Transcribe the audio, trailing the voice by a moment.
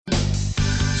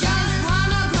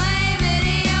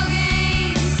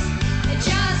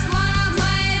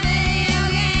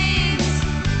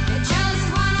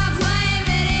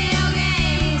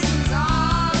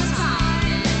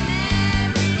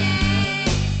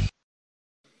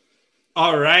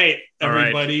All right, All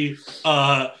right. everybody.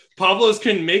 Pablo's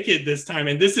couldn't make it this time,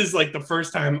 and this is like the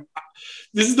first time.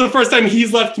 This is the first time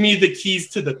he's left me the keys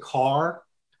to the car.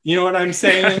 You know what I'm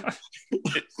saying?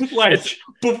 Like It's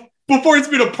before, it's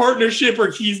been a partnership,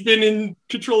 or he's been in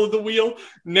control of the wheel.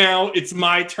 Now it's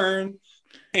my turn,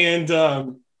 and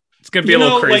it's gonna be a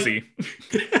little crazy.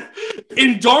 Like,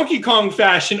 in Donkey Kong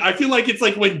fashion, I feel like it's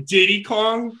like when Diddy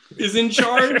Kong is in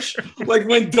charge, like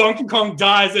when Donkey Kong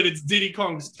dies, and it's Diddy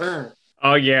Kong's turn.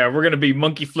 Oh yeah, we're gonna be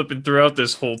monkey flipping throughout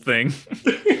this whole thing.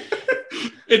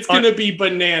 It's gonna be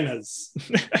bananas.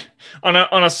 On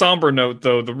a somber note,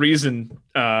 though, the reason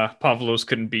Pavlos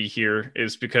couldn't be here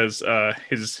is because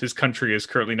his country is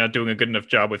currently not doing a good enough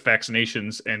job with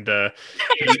vaccinations, and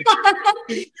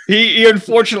he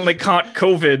unfortunately caught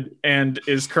COVID and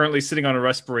is currently sitting on a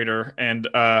respirator, and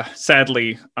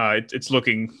sadly, it's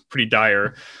looking pretty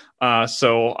dire.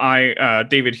 So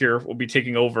David here, will be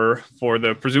taking over for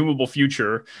the presumable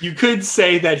future. You could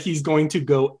say that he's going to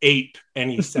go ape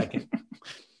any second.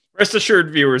 Rest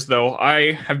assured, viewers, though,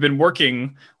 I have been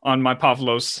working on my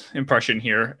Pavlos impression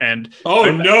here, and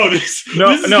this is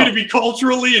going to be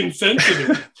culturally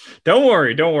insensitive. Don't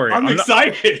worry. I'm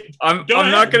excited. I'm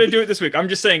not going to do it this week. I'm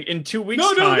just saying, in 2 weeks'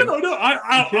 time. No.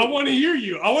 I want to hear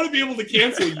you. I want to be able to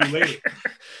cancel you later.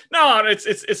 No,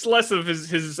 it's less of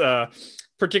his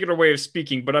particular way of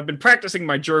speaking, but I've been practicing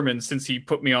my German since he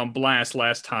put me on blast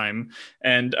last time,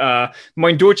 and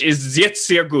mein Deutsch is jetzt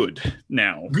sehr gut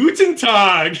now. Guten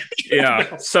Tag.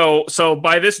 Yeah. So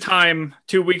by this time,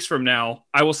 2 weeks from now,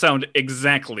 I will sound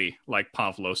exactly like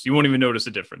Pavlos. You won't even notice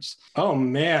a difference. Oh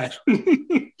man.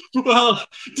 Well,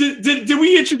 did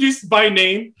we introduce by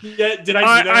name yet? Did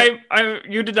I do that?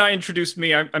 You did not introduce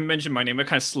me. I mentioned my name. I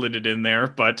kind of slid it in there,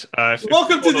 but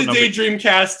welcome to the Daydream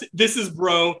Cast. This is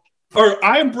Bro. Or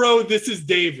I'm Bro, this is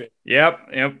David.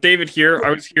 Yep. David here.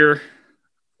 I was here.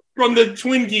 From the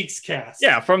Twin Geeks cast.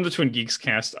 Yeah, from the Twin Geeks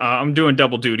cast. I'm doing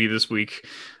double duty this week.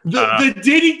 The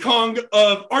Diddy Kong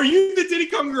of... Are you the Diddy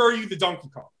Kong or are you the Donkey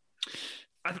Kong?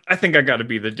 I think I got to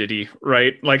be the Diddy,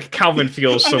 right? Like Calvin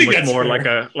feels so much more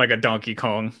fair. like a Donkey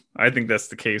Kong. I think that's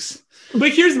the case. But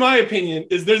here's my opinion: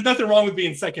 is there's nothing wrong with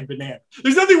being second banana.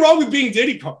 There's nothing wrong with being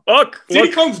Diddy Kong.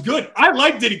 Diddy Kong's good. I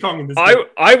like Diddy Kong in this game.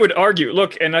 I would argue.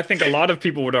 Look, and I think a lot of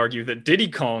people would argue that Diddy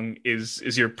Kong is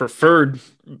your preferred,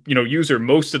 user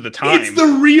most of the time. It's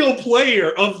the real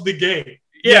player of the game.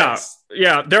 Yeah. Yes.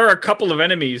 Yeah, there are a couple of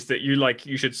enemies that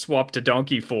you should swap to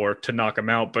Donkey for to knock them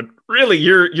out, but really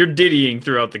you're Diddying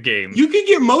throughout the game. You can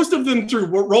get most of them through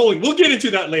rolling. We'll get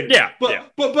into that later. Yeah.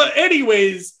 But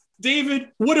anyways, David,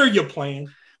 what are you playing?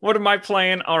 What am I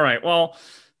playing? All right. Well,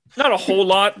 not a whole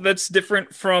lot that's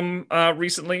different from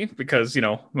recently because,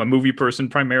 I'm a movie person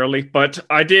primarily, but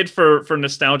I did for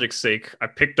nostalgic's sake. I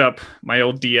picked up my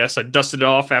old DS. I dusted it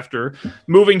off after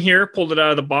moving here, pulled it out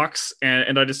of the box,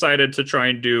 and I decided to try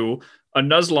and do a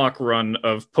Nuzlocke run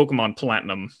of Pokemon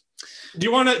Platinum. Do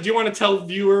you want to tell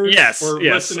viewers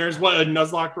listeners what a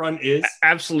Nuzlocke run is?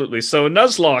 Absolutely. So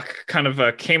Nuzlocke kind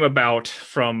of came about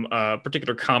from a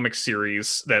particular comic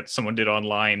series that someone did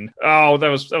online. Oh, that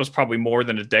was probably more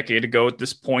than a decade ago at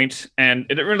this point, and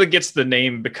it really gets the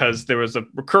name because there was a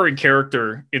recurring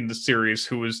character in the series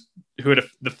who had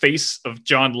the face of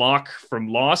John Locke from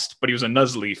Lost, but he was a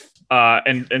Nuzleaf.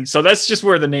 And so that's just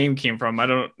where the name came from. I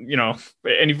don't,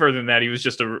 any further than that, he was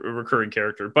just a recurring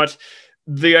character. But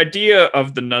the idea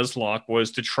of the Nuzlocke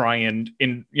was to try and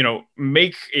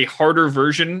make a harder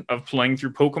version of playing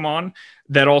through Pokemon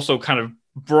that also kind of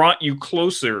brought you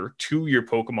closer to your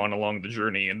Pokemon along the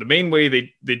journey. And the main way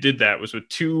they did that was with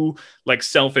two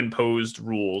self-imposed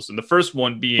rules. And the first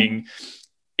one being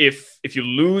if you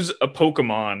lose a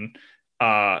Pokemon,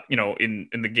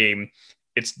 in the game,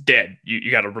 it's dead. You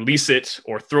got to release it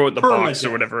or throw it in the box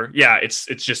or whatever. Yeah, it's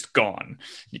just gone.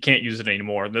 You can't use it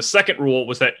anymore. And the second rule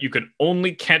was that you could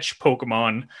only catch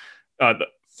Pokemon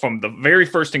from the very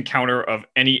first encounter of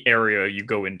any area you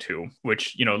go into,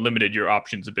 which, limited your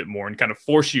options a bit more and kind of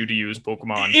forced you to use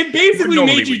Pokemon. It basically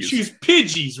made you choose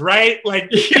Pidgeys, right? Like,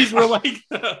 these were like...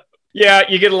 Yeah,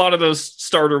 you get a lot of those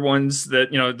starter ones that,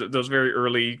 those very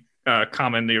early...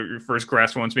 common, your first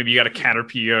grass ones. Maybe you got a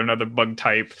Caterpie or another bug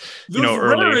type. Those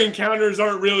rare encounters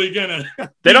aren't really gonna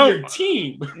they don't your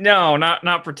team. No,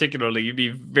 not particularly. You'd be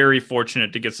very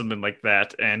fortunate to get something like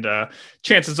that, and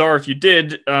chances are, if you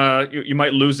did, you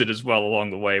might lose it as well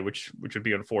along the way, which would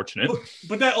be unfortunate.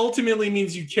 But that ultimately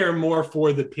means you care more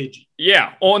for the Pidgey.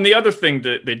 Yeah. Oh, and the other thing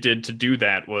that they did to do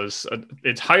that was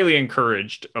it's highly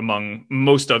encouraged among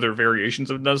most other variations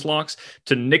of Nuzlocke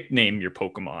to nickname your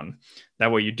Pokemon.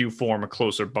 That way you do form a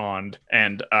closer bond.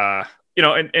 And,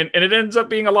 and it ends up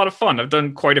being a lot of fun. I've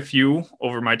done quite a few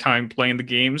over my time playing the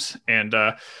games. And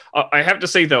I have to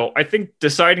say, though, I think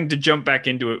deciding to jump back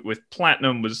into it with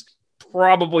Platinum was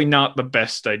probably not the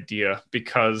best idea,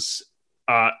 because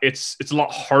it's a lot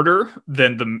harder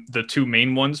than the two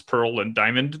main ones, Pearl and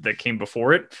Diamond, that came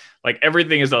before it. Like,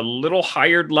 everything is a little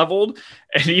higher leveled,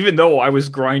 and even though I was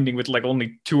grinding with like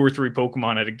only 2 or 3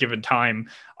 Pokemon at a given time,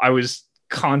 I was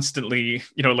constantly,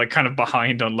 like kind of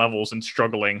behind on levels and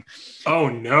struggling. Oh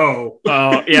no.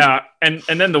 Yeah, and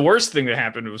then the worst thing that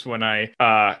happened was when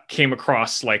I came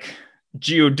across like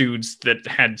Geodudes that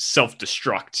had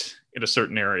self-destruct in a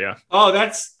certain area. Oh,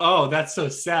 that's so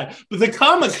sad. But the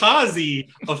kamikaze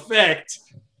effect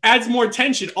adds more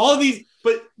tension. All of these,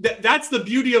 but that's the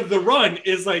beauty of the run,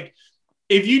 is like,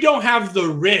 if you don't have the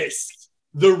risk,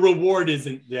 the reward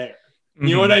isn't there.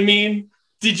 You know what I mean?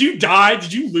 Did you die?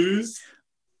 Did you lose?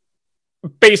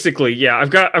 Basically, yeah.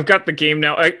 I've got the game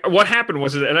now. What happened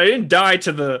was that I didn't die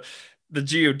to the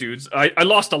Geodudes. I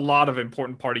lost a lot of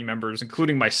important party members,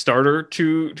 including my starter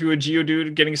to a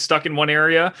Geodude getting stuck in one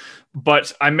area.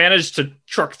 But I managed to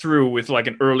truck through with like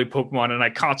an early Pokemon, and I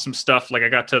caught some stuff. Like, I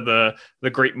got to the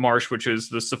Great Marsh, which is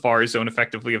the Safari Zone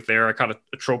effectively of there. I caught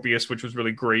a Tropius, which was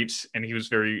really great, and he was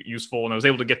very useful. And I was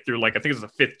able to get through, like, I think it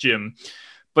was the 5th gym.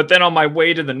 But then on my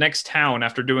way to the next town,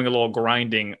 after doing a little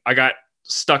grinding, I got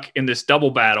stuck in this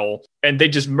double battle, and they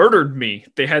just murdered me.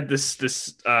 They had this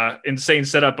insane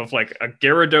setup of like a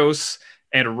Gyarados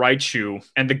and a Raichu,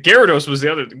 and the Gyarados was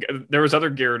there was other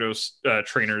Gyarados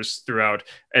trainers throughout,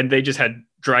 and they just had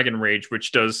Dragon Rage,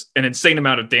 which does an insane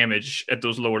amount of damage at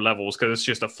those lower levels, because it's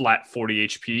just a flat 40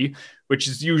 HP, which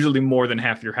is usually more than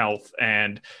half your health,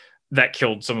 and that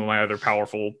killed some of my other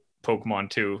powerful Pokemon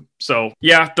too. So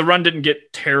yeah, the run didn't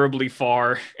get terribly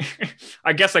far.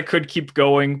 I guess I could keep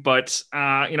going, but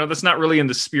that's not really in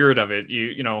the spirit of it.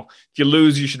 You know, if you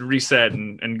lose, you should reset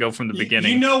and go from the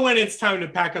beginning. You know when it's time to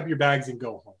pack up your bags and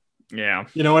go home. Yeah.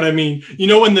 You know what I mean? You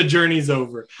know when the journey's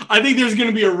over. I think there's going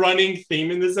to be a running theme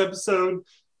in this episode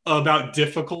about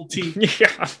difficulty.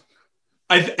 Yeah.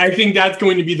 I think that's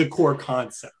going to be the core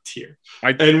concept here.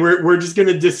 And we're just going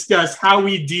to discuss how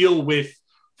we deal with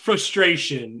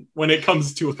frustration when it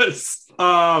comes to us.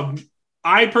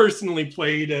 I personally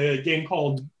played a game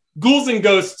called Ghouls and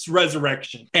Ghosts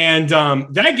Resurrection, and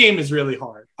that game is really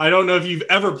hard. I don't know if you've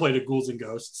ever played a Ghouls and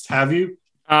Ghosts. Have you?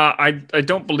 I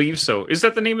don't believe so. Is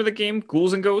that the name of the game?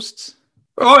 Ghouls and Ghosts?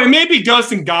 Oh, it may be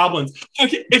Ghosts and Goblins.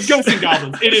 Okay, it's Ghosts and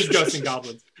Goblins. It is Ghosts and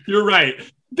Goblins. You're right.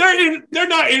 They're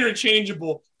not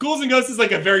interchangeable. Ghouls and Ghosts is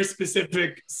like a very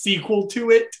specific sequel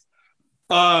to it.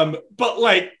 But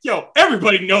like,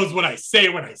 everybody knows what I say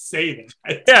when I say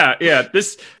that. Yeah.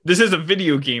 This is a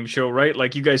video game show, right?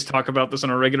 Like, you guys talk about this on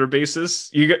a regular basis.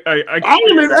 I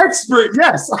am an expert.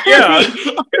 Yes.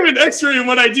 I'm an expert in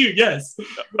what I do. Yes. Okay.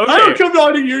 I don't come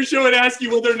on to your show and ask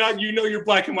you whether or not you know your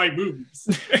black and white movies.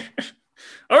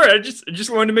 All right. I just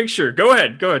wanted to make sure. Go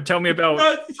ahead. Tell me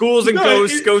about ghouls and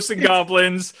ghosts, ghosts and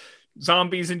goblins,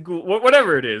 zombies and ghouls,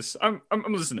 whatever it is. I'm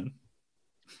listening.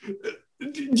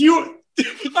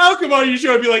 I'll come on your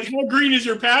show and be like, how green is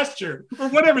your pasture? Or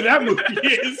whatever that movie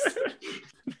is.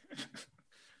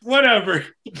 Whatever.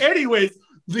 Anyways,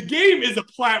 the game is a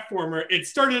platformer. It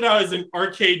started out as an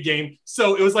arcade game,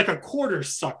 so it was like a quarter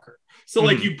sucker. So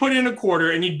like, you put in a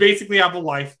quarter and you'd basically have a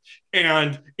life,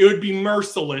 and it would be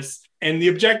merciless. And the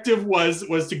objective was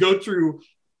to go through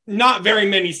not very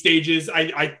many stages.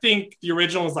 I think the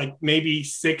original was like maybe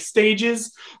 6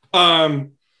 stages.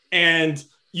 And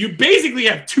you basically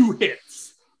have 2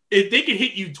 hits. They can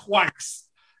hit you twice,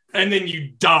 and then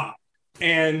you die.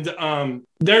 And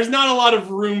there's not a lot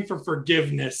of room for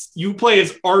forgiveness. You play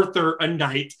as Arthur, a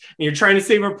knight, and you're trying to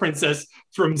save a princess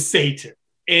from Satan.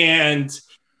 And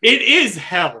it is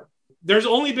hell. There's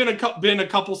only been a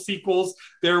couple sequels.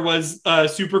 There was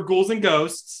Super Ghouls and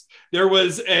Ghosts. There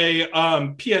was a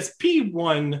PSP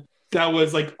one that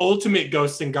was like Ultimate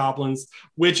Ghosts and Goblins,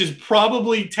 which is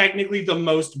probably technically the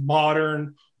most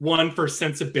modern one for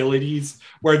sensibilities,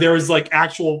 where there was like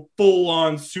actual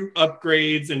full-on suit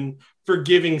upgrades and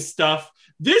forgiving stuff.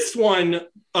 This one,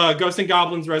 Ghosts and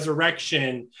Goblins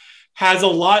Resurrection, has a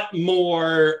lot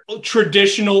more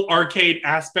traditional arcade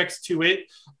aspects to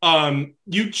it.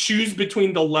 You choose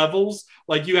between the levels.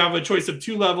 Like, you have a choice of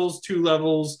 2 levels,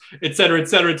 et cetera,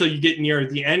 until you get near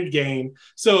the end game.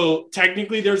 So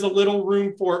technically there's a little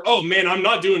room for, oh man, I'm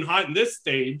not doing hot in this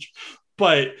stage.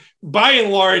 But by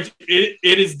and large, it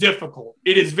is difficult.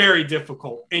 It is very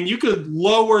difficult. And you could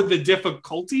lower the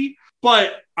difficulty,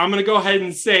 but I'm going to go ahead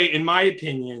and say, in my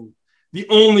opinion, the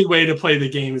only way to play the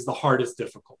game is the hardest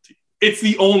difficulty. It's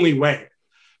the only way.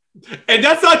 And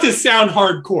that's not to sound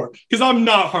hardcore, because I'm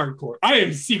not hardcore. I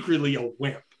am secretly a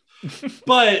wimp.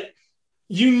 But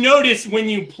you notice when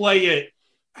you play it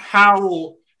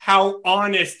how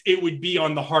honest it would be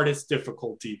on the hardest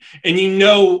difficulty. And you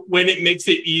know when it makes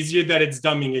it easier that it's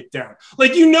dumbing it down.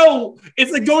 Like, you know,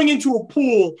 it's like going into a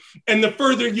pool, and the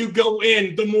further you go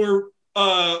in, the more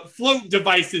float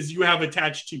devices you have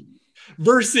attached to you,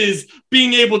 versus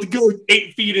being able to go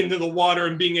 8 feet into the water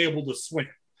and being able to swim.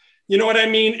 You know what I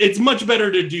mean? It's much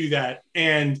better to do that.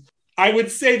 And I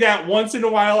would say that once in a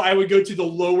while, I would go to the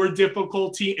lower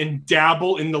difficulty and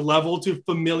dabble in the level to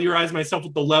familiarize myself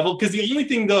with the level. Because the only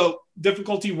thing the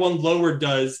difficulty one lower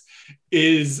does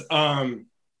is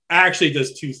actually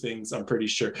does 2 things, I'm pretty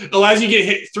sure. It allows you to get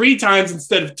hit 3 times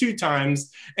instead of 2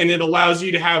 times, and it allows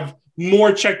you to have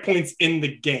more checkpoints in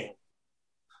the game.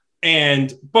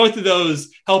 And both of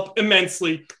those help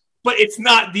immensely, but it's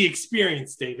not the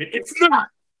experience, David. It's not.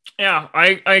 Yeah,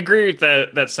 I agree with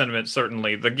that sentiment,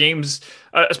 certainly. The games,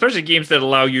 especially games that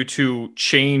allow you to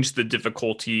change the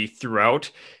difficulty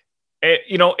throughout,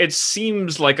 it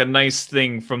seems like a nice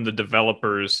thing from the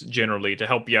developers generally to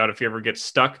help you out if you ever get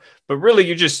stuck. But really,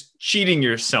 you're just cheating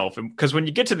yourself. Because when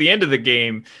you get to the end of the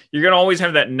game, you're going to always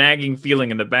have that nagging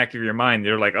feeling in the back of your mind.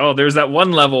 You're like, oh, there's that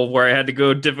one level where I had to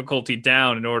go difficulty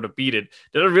down in order to beat it.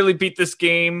 Did I really beat this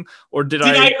game? Or did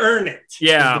I earn it?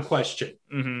 Yeah. Is the question.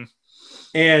 Mm-hmm.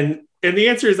 And the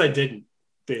answer is I didn't.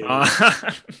 I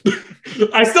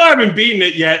still haven't beaten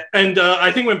it yet. And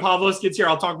I think when Pavlos gets here,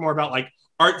 I'll talk more about like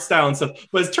art style and stuff.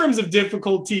 But in terms of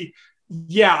difficulty,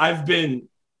 yeah, I've been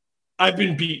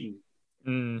beaten.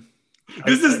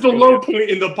 This is the low point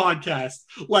in the podcast.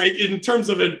 Like, in terms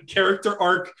of a character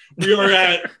arc, we are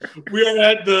at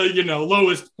the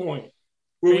lowest point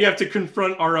where we have to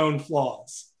confront our own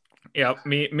flaws. Yeah,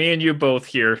 me and you both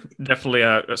here.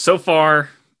 Definitely. So far,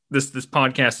 this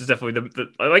podcast is definitely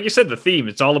the like you said, the theme.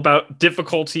 It's all about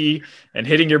difficulty and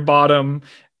hitting your bottom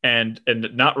and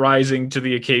not rising to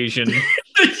the occasion.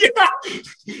 Yeah.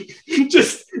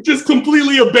 Just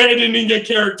completely abandoning a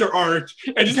character arc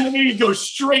and just having it go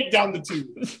straight down the tube,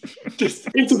 just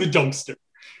into the dumpster.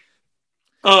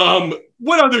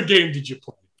 What other game did you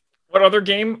play? What other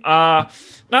game? Not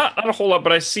a whole lot,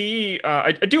 but I see.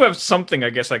 I do have something I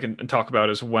guess I can talk about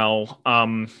as well.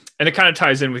 And it kind of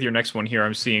ties in with your next one here.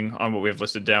 I'm seeing on what we have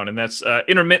listed down, and that's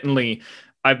intermittently.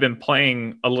 I've been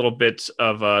playing a little bit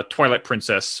of Twilight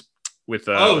Princess with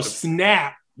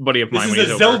snap, buddy of mine. This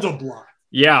is a Zelda block.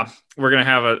 Yeah, we're gonna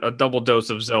have a double dose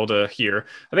of Zelda here.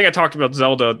 I think I talked about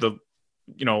Zelda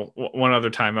one other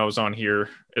time I was on here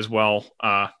as well.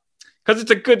 Because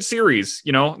it's a good series,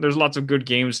 there's lots of good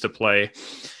games to play.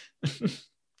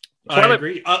 I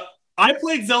agree. I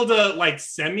played Zelda like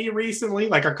semi recently,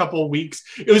 like a couple of weeks.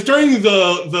 It was during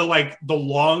the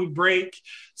long break,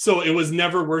 so it was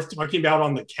never worth talking about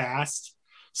on the cast.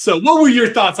 So, what were your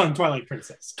thoughts on Twilight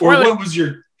Princess? Or what was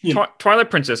your Twilight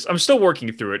Princess? I'm still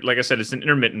working through it. Like I said, it's an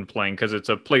intermittent playing because it's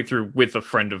a playthrough with a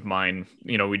friend of mine.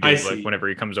 We do like whenever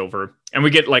he comes over, and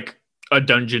we get like a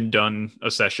dungeon done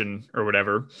a session or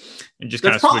whatever, and just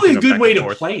kind of probably a good way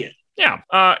to play it. Yeah,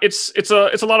 it's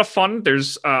a lot of fun.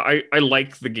 There's I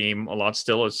like the game a lot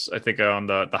still. It's I think on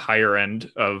the higher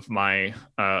end of my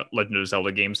Legend of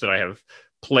Zelda games that I have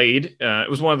played. It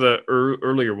was one of the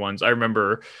earlier ones. I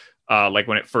remember like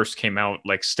when it first came out,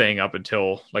 like staying up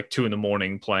until like 2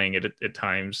 a.m. playing it at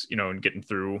times, and getting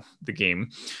through the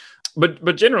game.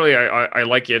 But generally, I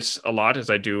like it a lot, as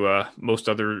I do most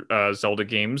other Zelda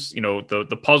games.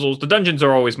 The puzzles, the dungeons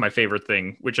are always my favorite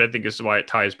thing, which I think is why it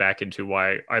ties back into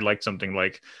why I like something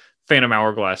like Phantom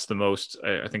Hourglass the most.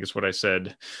 I think is what I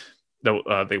said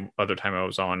the other time I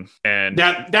was on. And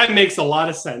that makes a lot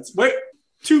of sense. Wait,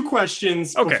 2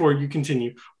 questions before you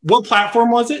continue. What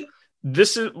platform was it?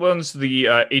 This one's the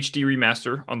HD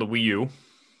remaster on the Wii U.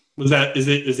 Is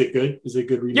it good? Is it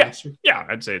good remaster? Yeah,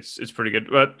 I'd say it's pretty good.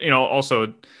 But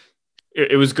also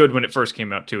it was good when it first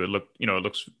came out too. It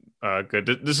looks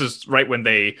good. This is right when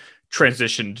they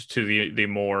transitioned to the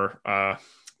more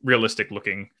realistic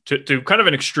looking to kind of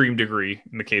an extreme degree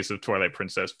in the case of Twilight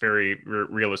Princess. Very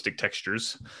realistic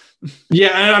textures. Yeah,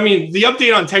 and I mean the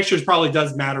update on textures probably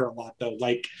does matter a lot though.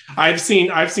 Like I've seen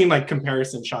like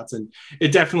comparison shots, and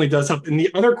it definitely does help. And the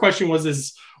other question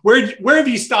was where have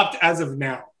you stopped as of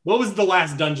now? What was the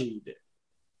last dungeon you did?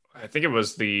 I think it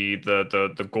was the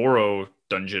Goro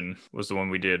dungeon was the one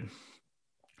we did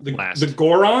last. The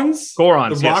Gorons?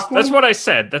 Gorons, yes. That's what I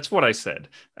said.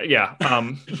 Yeah.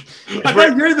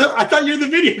 I thought you're the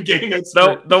video game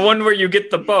expert. The one where you get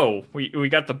the bow. We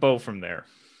got the bow from there.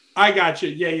 I got you.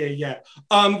 Yeah.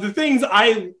 The things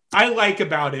I like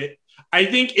about it, I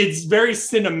think it's very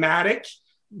cinematic.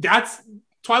 That's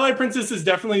Twilight Princess is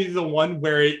definitely the one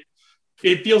where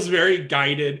it feels very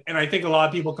guided, and I think a lot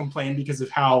of people complain because of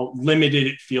how limited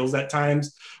it feels at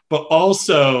times. But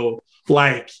also,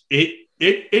 like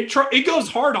it goes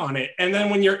hard on it, and then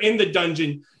when you're in the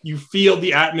dungeon, you feel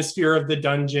the atmosphere of the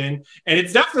dungeon, and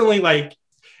it's definitely like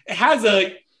it has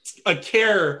a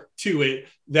care to it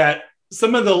that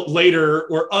some of the later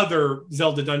or other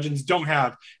Zelda dungeons don't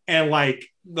have. And like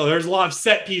there's a lot of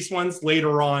set piece ones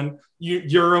later on.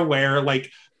 You're aware, like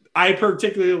I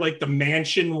particularly like the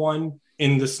mansion one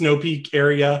in the Snow Peak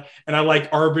area, and I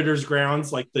like Arbiter's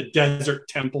Grounds, like the desert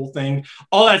temple thing.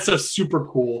 All that stuff's super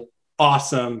cool,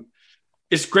 awesome.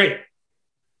 It's great.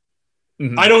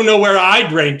 Mm-hmm. I don't know where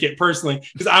I'd rank it personally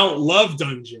because I don't love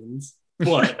dungeons.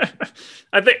 But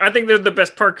I think they're the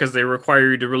best part because they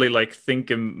require you to really like think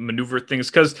and maneuver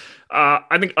things. Because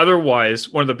I think otherwise,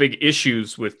 one of the big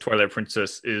issues with Twilight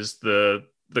Princess is the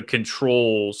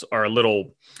controls are a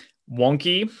little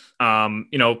wonky.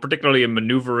 Particularly in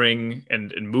maneuvering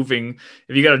and moving.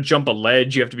 If you got to jump a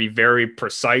ledge, you have to be very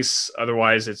precise.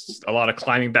 Otherwise, it's a lot of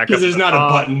climbing back. Because there's not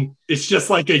a button. It's just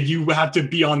like you have to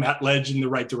be on that ledge in the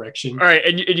right direction. All right,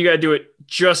 and you got to do it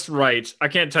just right. I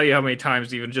can't tell you how many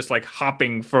times even just like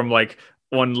hopping from like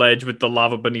one ledge with the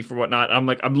lava beneath or whatnot.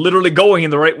 I'm literally going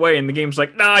in the right way, and the game's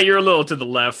like, nah, you're a little to the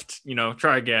left.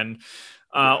 Try again.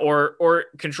 Or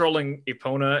controlling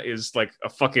Epona is like a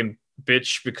fucking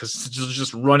bitch because you'll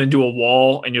just run into a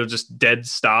wall and you'll just dead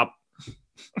stop.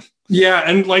 Yeah,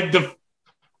 and like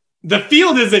the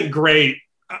field isn't great.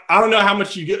 I don't know how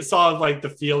much you saw of like the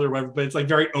field or whatever, but it's like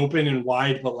very open and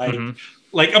wide. But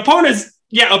like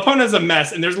Epona's a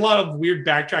mess, and there's a lot of weird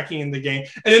backtracking in the game.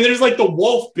 And then there's like the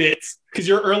wolf bits because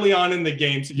you're early on in the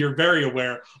game, so you're very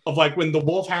aware of like when the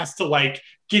wolf has to like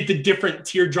get the different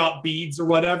teardrop beads or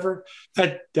whatever.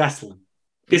 That's lame.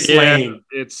 It's lame.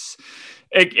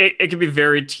 It can be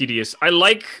very tedious. I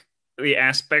like the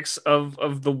aspects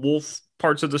of the wolf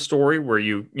parts of the story where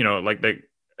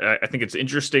I think it's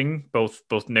interesting both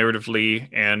narratively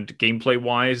and gameplay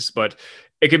wise, but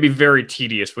it can be very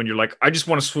tedious when you're like, I just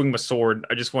want to swing my sword,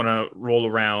 I just want to roll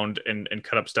around and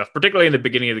cut up stuff, particularly in the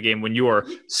beginning of the game when you are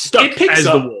stuck as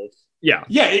the wolf. Yeah,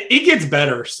 it gets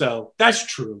better, so that's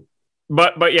true.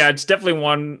 But yeah, it's definitely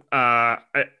one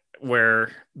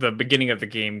where the beginning of the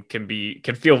game can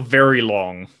feel very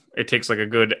long. It takes like a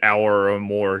good hour or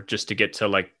more just to get to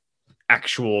like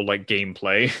actual like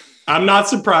gameplay. I'm not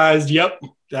surprised. Yep,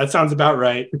 that sounds about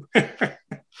right.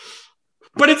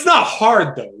 But it's not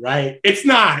hard though, right? It's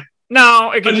not.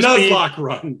 No, it can a Nuzlocke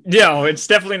run. No, it's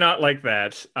definitely not like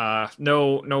that.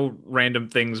 No random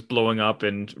things blowing up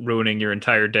and ruining your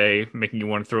entire day, making you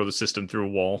want to throw the system through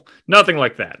a wall. Nothing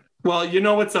like that. Well, you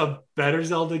know what's a better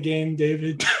Zelda game,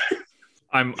 David?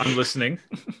 I'm listening.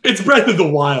 It's Breath of the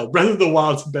Wild. Breath of the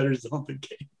Wild's a better Zelda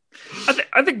game.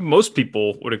 I think most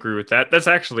people would agree with that. That's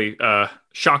actually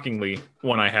shockingly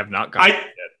one I have not gotten yet.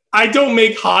 I don't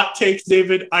make hot takes,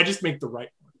 David. I just make the right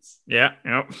ones. Yeah,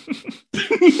 yep.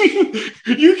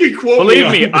 You can quote Believe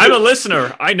me, I'm a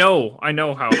listener. I know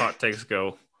how hot takes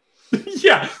go.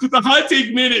 Yeah, the hot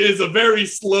take minute is a very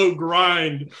slow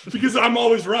grind because I'm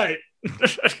always right.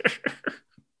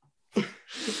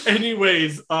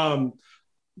 Anyways,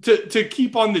 to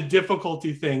keep on the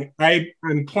difficulty thing,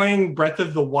 I'm playing Breath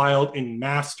of the Wild in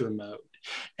Master Mode.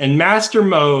 And Master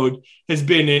Mode has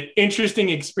been an interesting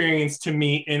experience to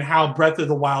me in how Breath of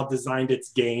the Wild designed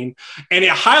its game. And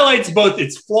it highlights both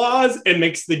its flaws and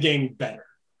makes the game better.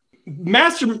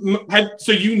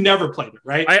 So you never played it,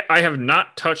 right? I have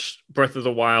not touched Breath of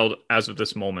the Wild as of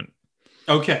this moment.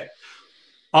 Okay.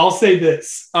 I'll say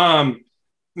this.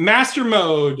 Master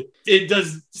Mode, it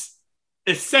does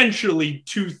essentially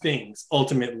two things,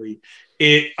 ultimately.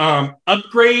 It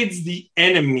upgrades the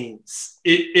enemies.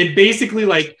 It basically,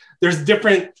 like, there's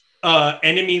different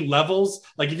enemy levels.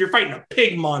 Like, if you're fighting a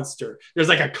pig monster, there's,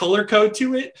 like, a color code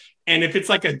to it. And if it's,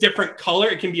 like, a different color,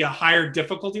 it can be a higher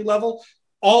difficulty level.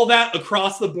 All that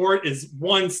across the board is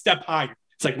one step higher.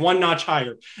 It's, like, one notch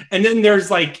higher. And then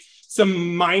there's, like,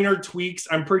 some minor tweaks,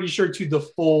 I'm pretty sure, to the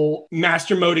full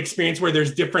Master Mode experience where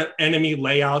there's different enemy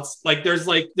layouts. Like there's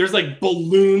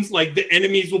balloons, like the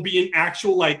enemies will be in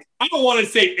actual, like, I don't want to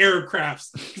say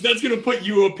aircrafts because that's going to put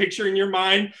you a picture in your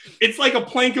mind. It's like a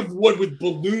plank of wood with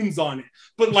balloons on it,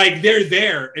 but like they're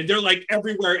there and they're like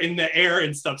everywhere in the air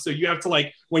and stuff. So you have to,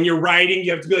 like, when you're riding,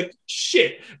 you have to be like,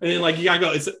 shit. And then, like, you gotta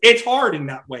go. It's hard in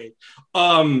that way.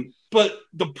 But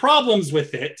the problems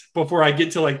with it, before I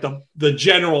get to, like, the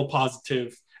general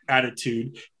positive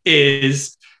attitude,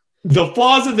 is the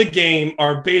flaws of the game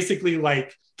are basically,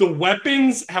 like, the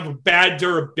weapons have a bad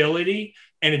durability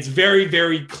and it's very,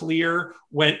 very clear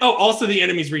when. Oh, also the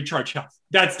enemies recharge health.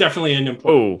 That's definitely an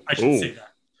important. I should say that.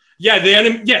 Yeah, the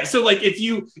enemy. Yeah, so like if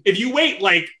you wait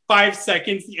like 5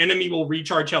 seconds, the enemy will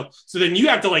recharge health. So then you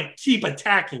have to like keep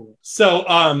attacking it.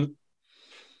 So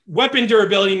weapon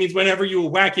durability means whenever you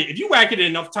whack it, if you whack it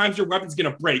enough times, your weapon's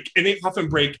gonna break, and they often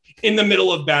break in the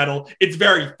middle of battle. It's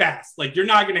very fast. Like you're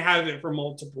not gonna have it for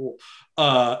multiple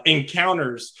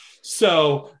encounters.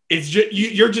 So it's just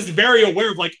you're just very aware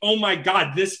of like, oh my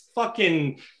god, this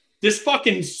fucking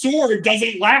sword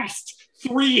doesn't last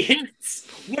 3 hits.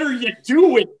 What are you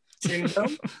doing?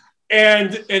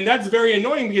 And that's very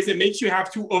annoying because it makes you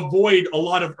have to avoid a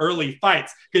lot of early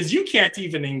fights because you can't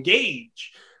even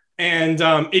engage, and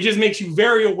it just makes you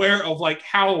very aware of like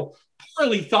how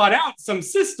poorly thought out some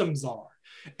systems are.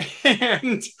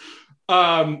 And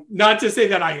not to say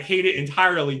that I hate it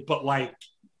entirely, but like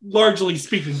largely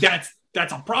speaking, that's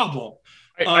a problem.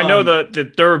 I know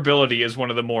the durability is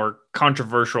one of the more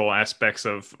controversial aspects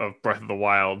of Breath of the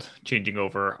Wild changing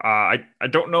over. I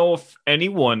don't know if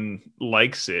anyone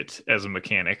likes it as a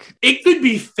mechanic. It could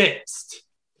be fixed,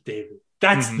 David.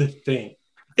 That's the thing.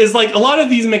 Is like a lot of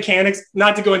these mechanics,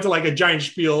 not to go into like a giant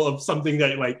spiel of something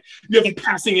that like you have a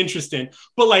passing interest in,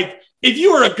 but like if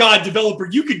you were a God developer,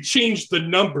 you could change the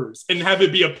numbers and have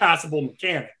it be a passable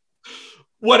mechanic.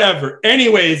 Whatever.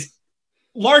 Anyways,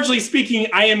 largely speaking,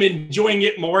 I am enjoying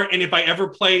it more. And if I ever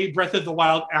play Breath of the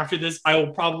Wild after this, I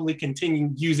will probably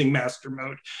continue using Master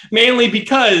Mode, mainly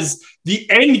because the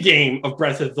end game of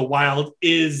Breath of the Wild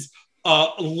is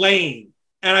lame.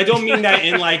 And I don't mean that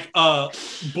in like a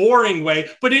boring way,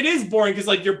 but it is boring because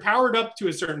like you're powered up to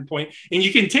a certain point and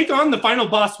you can take on the final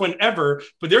boss whenever,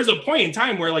 but there's a point in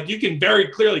time where like you can very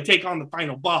clearly take on the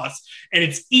final boss and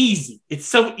it's easy. It's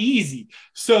so easy.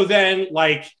 So then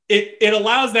like it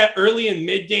allows that early and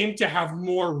mid game to have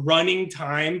more running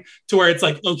time to where it's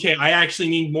like, okay, I actually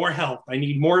need more health. I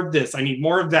need more of this. I need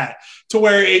more of that, to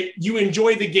where you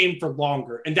enjoy the game for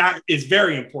longer. And that is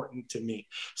very important to me.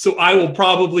 So I will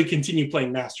probably continue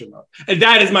playing Master Mode. And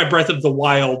that is my Breath of the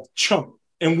Wild chunk.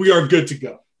 And we are good to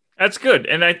go. That's good.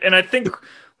 And I think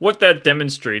what that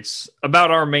demonstrates about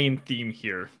our main theme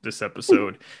here this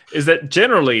episode is that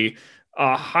generally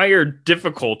a higher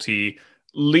difficulty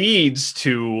leads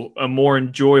to a more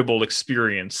enjoyable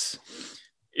experience.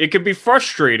 It could be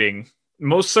frustrating,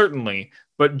 most certainly,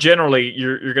 but generally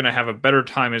you're going to have a better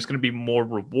time. It's going to be more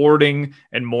rewarding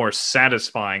and more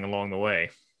satisfying along the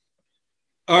way.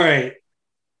 All right.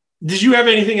 Did you have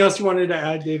anything else you wanted to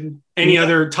add, David? Any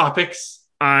other topics?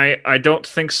 I don't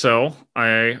think so.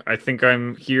 I think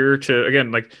I'm here to,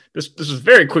 again, like this was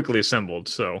very quickly assembled,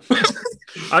 so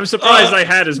I'm surprised I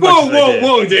had as much as I did.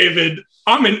 Whoa, David.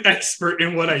 I'm an expert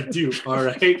in what I do, all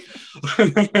right?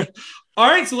 All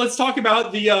right, so let's talk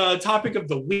about the topic of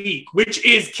the week, which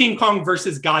is King Kong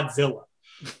versus Godzilla.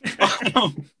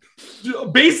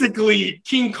 Basically,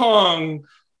 King Kong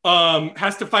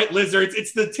has to fight lizards.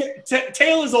 It's the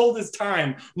tale as old as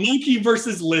time. Monkey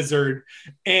versus lizard,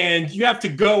 and you have to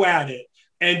go at it.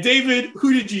 And David,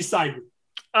 who did you side with?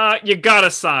 You gotta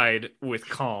side with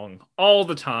Kong all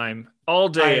the time, all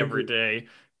day, every day.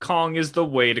 Kong is the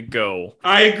way to go.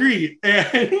 I agree.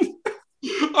 And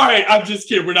all right, I'm just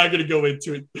kidding. We're not going to go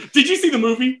into it. Did you see the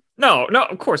movie? No,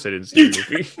 of course I didn't see the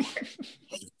movie.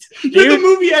 You're the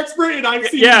movie expert, and I've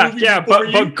seen the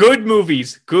movie but good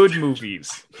movies. Good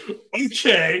movies.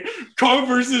 Okay. Kong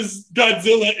versus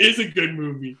Godzilla is a good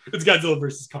movie. It's Godzilla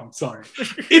versus Kong, sorry.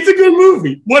 It's a good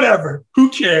movie. Whatever.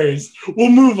 Who cares? We'll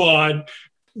move on.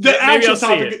 Maybe I'll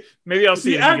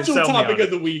see it. The actual topic of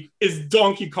the week is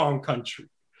Donkey Kong Country,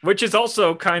 which is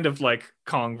also kind of like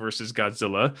Kong versus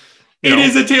Godzilla. It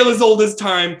is a tale as old as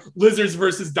time. Lizards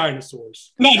versus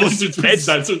dinosaurs. Not lizards versus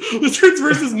dinosaurs. Lizards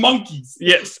versus monkeys.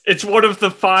 Yes, it's one of the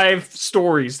 5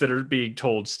 stories that are being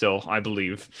told still, I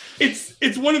believe.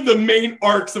 It's one of the main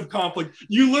arcs of conflict.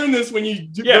 You learn this when you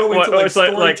go into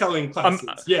storytelling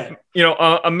classes.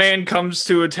 A man comes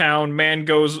to a town, man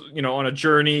goes, on a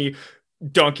journey,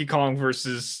 Donkey Kong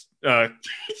versus Godzilla.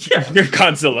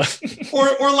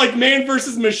 or like man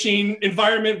versus machine,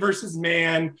 environment versus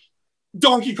man,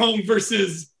 Donkey Kong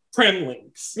versus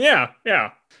Kremlings. Yeah.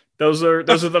 Those are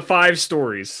the 5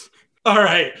 stories. All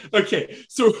right. Okay.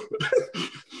 So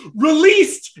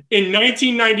released in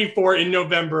 1994 in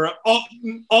November,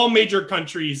 all major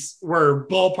countries were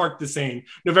ballpark the same.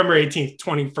 November 18th,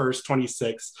 21st,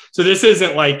 26th. So this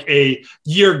isn't like a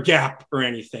year gap or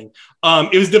anything.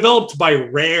 It was developed by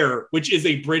Rare, which is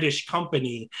a British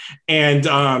company. And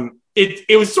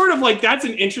it was sort of like that's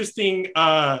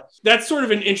sort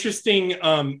of an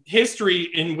interesting history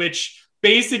in which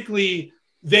basically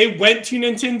they went to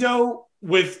Nintendo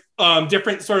with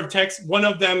different sort of texts. One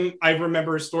of them, I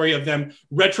remember a story of them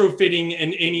retrofitting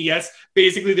an NES.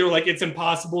 Basically, they were like, it's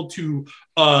impossible to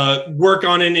work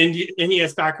on an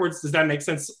NES backwards. Does that make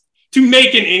sense? To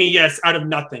make an NES out of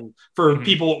nothing for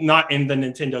people not in the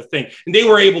Nintendo thing. And they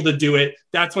were able to do it.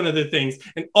 That's one of the things.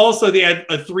 And also they had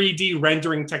a 3D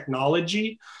rendering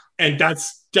technology. And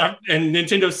and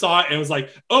Nintendo saw it and was like,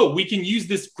 oh, we can use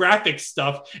this graphic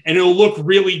stuff and it'll look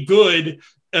really good.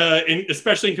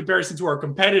 Especially in comparison to our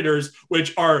competitors,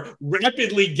 which are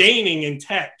rapidly gaining in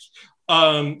tech.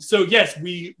 So yes,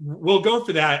 we will go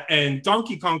for that. And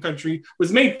Donkey Kong Country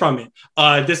was made from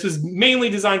it. This was mainly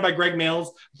designed by Greg Mayles.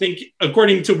 I think,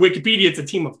 according to Wikipedia, it's a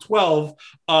team of 12.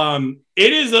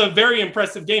 It is a very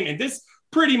impressive game. And this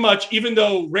pretty much, even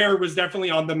though Rare was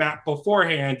definitely on the map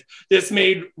beforehand, this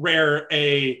made Rare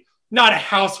not a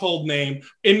household name.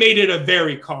 It made it a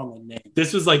very common name.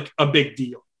 This was like a big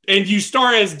deal. And you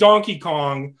star as Donkey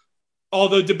Kong,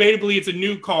 although debatably it's a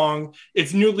new Kong.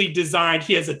 It's newly designed.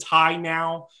 He has a tie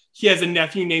now. He has a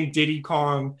nephew named Diddy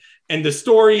Kong. And the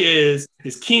story is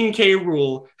King K.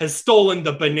 Rool has stolen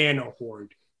the banana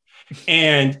horde.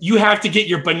 And you have to get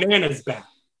your bananas back.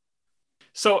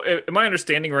 So am I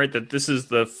understanding right that this is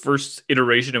the first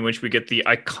iteration in which we get the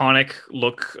iconic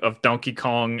look of Donkey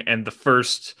Kong and the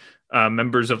first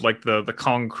members of like the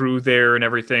Kong crew there and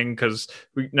everything? Because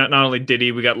we not only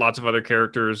Diddy, we got lots of other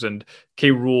characters and K.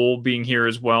 Rool being here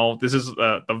as well. This is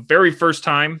the very first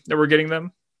time that we're getting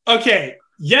them. Okay,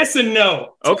 yes and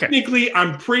no. Okay. Technically,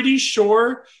 I'm pretty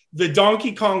sure the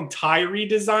Donkey Kong tie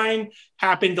redesign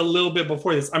happened a little bit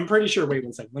before this. I'm pretty sure. Wait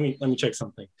one second. Let me check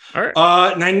something. All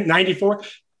right. 94.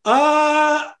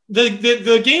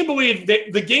 The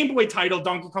Game Boy title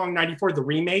Donkey Kong 94, the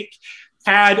remake,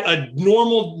 had a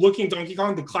normal looking Donkey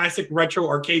Kong, the classic retro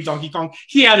arcade Donkey Kong.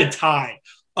 He had a tie.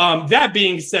 That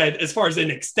being said, as far as an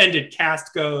extended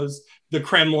cast goes, the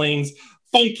Kremlings,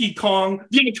 Funky Kong,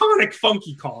 the iconic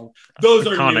Funky Kong, those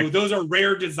are new, those are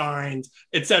Rare designs,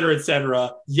 et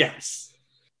cetera, yes.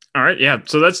 All right, yeah,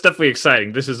 so that's definitely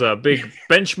exciting. This is a big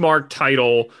benchmark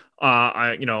title,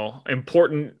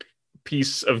 important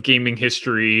piece of gaming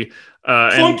history.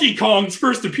 Funky Kong's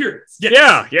first appearance.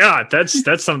 Yes. Yeah,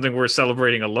 that's something we're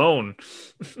celebrating alone.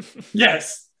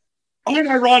 Yes.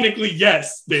 Unironically,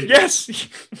 yes. Baby. Yes.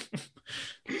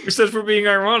 Who says we're being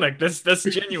ironic? That's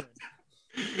genuine.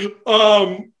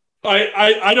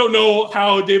 I don't know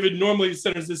how David normally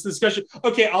centers this discussion.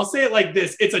 Okay, I'll say it like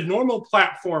this. It's a normal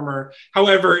platformer.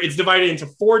 However, it's divided into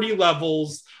 40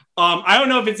 levels. I don't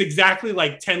know if it's exactly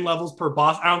like 10 levels per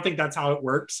boss. I don't think that's how it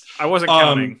works. I wasn't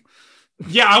counting.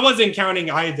 Yeah, I wasn't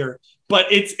counting either. But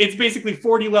it's basically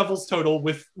 40 levels total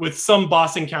with some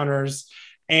boss encounters.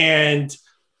 And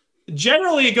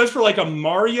generally it goes for like a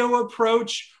Mario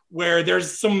approach where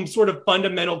there's some sort of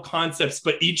fundamental concepts,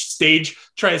 but each stage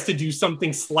tries to do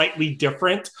something slightly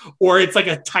different. Or it's like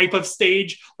a type of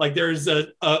stage. Like there's a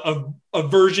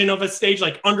version of a stage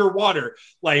like underwater.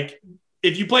 Like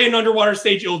if you play an underwater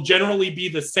stage, it'll generally be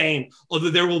the same, although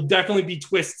there will definitely be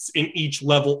twists in each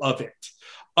level of it.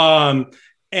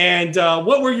 And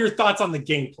what were your thoughts on the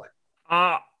gameplay?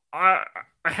 I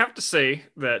have to say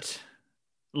that,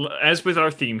 as with our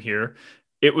theme here,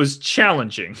 it was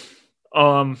challenging.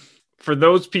 For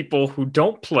those people who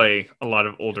don't play a lot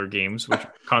of older games, which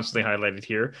are constantly highlighted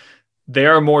here, they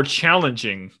are more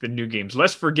challenging than new games,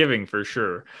 less forgiving for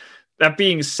sure. That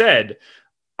being said,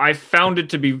 I found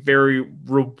it to be very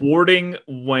rewarding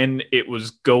when it was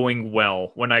going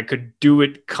well, when I could do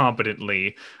it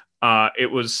competently.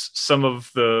 It was some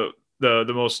of the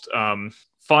most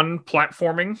fun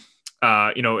platforming.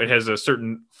 It has a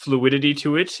certain fluidity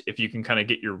to it if you can kind of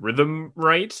get your rhythm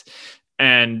right.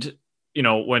 And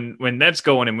when that's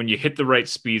going and when you hit the right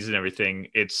speeds and everything,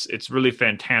 it's really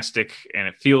fantastic and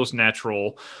it feels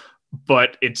natural,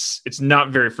 but it's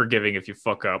not very forgiving if you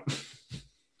fuck up.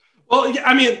 Well,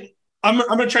 I mean, I'm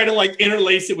gonna try to like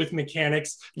interlace it with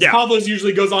mechanics. Yeah, Pavlos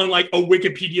usually goes on like a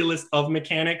Wikipedia list of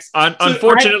mechanics.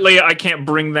 Unfortunately, I can't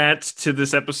bring that to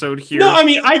this episode here. No, I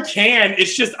mean I can.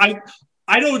 It's just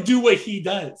I don't do what he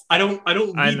does. I don't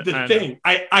read the thing.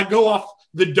 I go off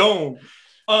the dome.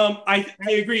 I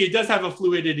agree. It does have a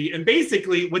fluidity, and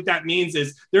basically what that means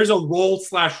is there's a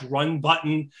roll/run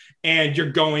button, and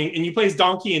you're going and you play as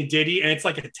Donkey and Diddy, and it's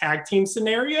like a tag team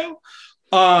scenario.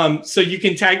 So you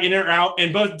can tag in or out,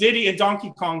 and both Diddy and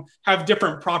Donkey Kong have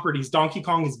different properties. Donkey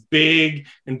Kong is big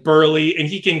and burly, and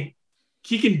he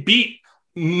can beat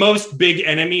most big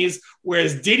enemies,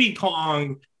 whereas Diddy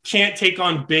Kong can't take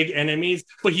on big enemies,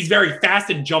 but he's very fast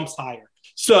and jumps higher.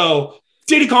 So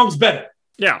Diddy Kong's better.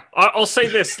 Yeah, I'll say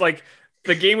this, like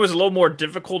the game was a little more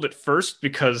difficult at first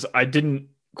because I didn't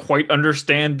quite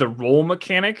understand the roll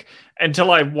mechanic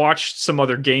until I watched some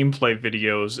other gameplay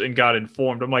videos and got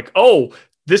informed. I'm like, oh,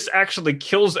 this actually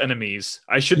kills enemies.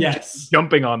 I shouldn't just be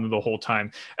jumping on them the whole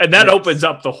time. And that opens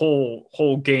up the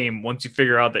whole game once you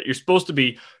figure out that you're supposed to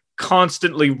be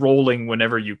constantly rolling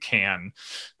whenever you can.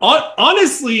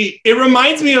 Honestly, it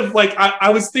reminds me of like,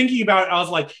 I was thinking about it, I was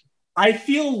like, I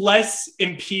feel less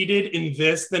impeded in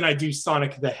this than I do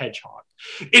Sonic the Hedgehog.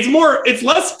 It's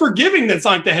less forgiving than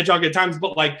Sonic the Hedgehog at times,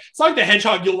 but like Sonic the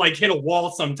Hedgehog, you'll like hit a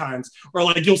wall sometimes, or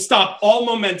like you'll stop all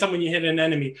momentum when you hit an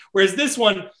enemy. Whereas this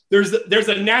one, there's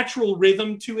a natural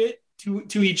rhythm to it,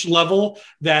 to each level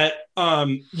that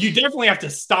you definitely have to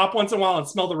stop once in a while and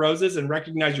smell the roses and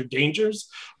recognize your dangers.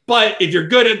 But if you're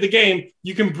good at the game,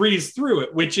 you can breeze through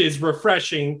it, which is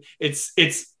refreshing. It's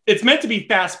meant to be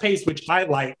fast paced, which I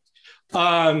like.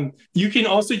 You can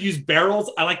also use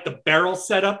barrels. I like the barrel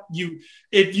setup.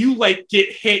 If you like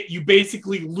get hit, you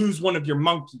basically lose one of your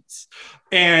monkeys.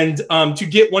 And to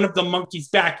get one of the monkeys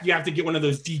back, you have to get one of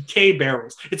those DK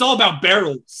barrels. It's all about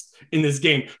barrels in this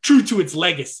game, true to its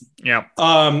legacy. Yeah.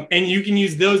 And you can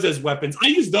use those as weapons. I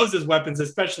use those as weapons,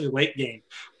 especially late game,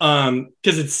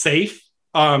 because it's safe.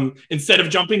 Instead of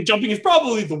jumping is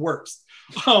probably the worst.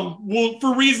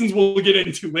 For reasons we'll get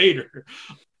into later.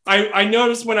 I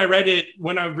noticed when I read it,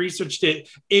 when I researched it,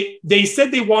 they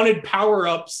said they wanted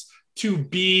power-ups to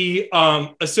be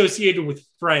associated with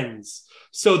friends.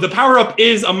 So the power-up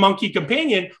is a monkey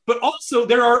companion, but also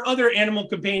there are other animal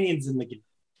companions in the game.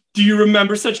 Do you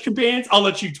remember such companions? I'll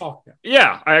let you talk now.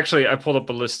 Yeah, I pulled up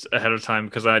a list ahead of time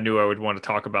because I knew I would want to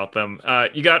talk about them.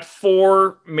 You got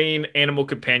 4 main animal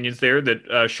companions there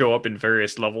that show up in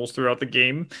various levels throughout the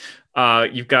game.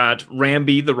 You've got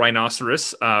Rambi the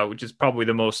rhinoceros, which is probably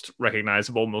the most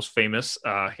recognizable, most famous,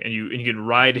 and you can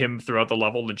ride him throughout the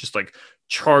level and just like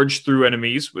charge through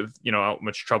enemies without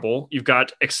much trouble. You've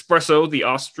got Espresso the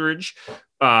ostrich,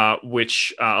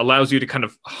 which allows you to kind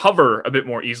of hover a bit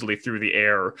more easily through the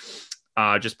air,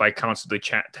 just by constantly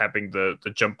tapping the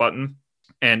jump button.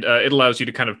 And it allows you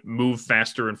to kind of move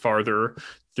faster and farther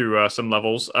through some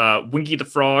levels. Winky the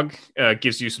frog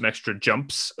gives you some extra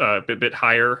jumps, a bit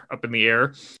higher up in the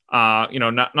air.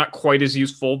 Not quite as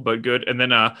useful, but good. And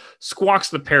then Squawks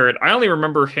the parrot. I only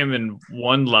remember him in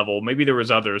one level. Maybe there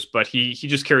was others, but he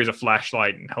just carries a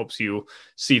flashlight and helps you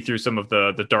see through some of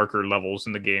the darker levels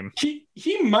in the game.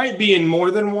 He might be in more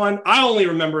than one. I only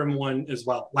remember him one as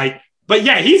well. But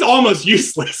yeah, he's almost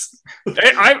useless.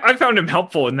 I found him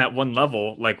helpful in that one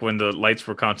level, like when the lights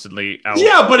were constantly out.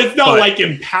 Yeah, but it's not like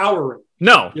empowering.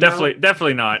 No,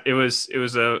 definitely not. It was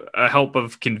a help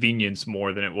of convenience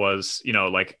more than it was,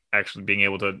 like actually being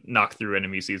able to knock through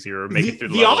enemies easier or make it through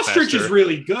the level ostrich faster. Is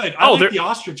really good. I like the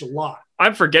ostrich a lot.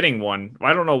 I'm forgetting one.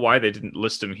 I don't know why they didn't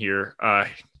list him here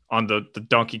on the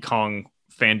Donkey Kong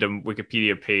fandom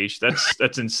Wikipedia page.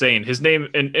 That's insane. His name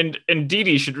and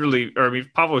Didi should really,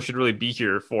 Pablo should really be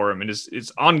here for him. And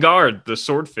it's On Guard, the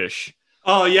swordfish.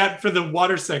 Oh yeah, for the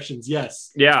water sections, yes.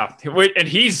 Yeah, and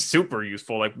he's super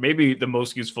useful. Like maybe the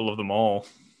most useful of them all.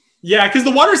 Yeah, because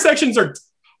the water sections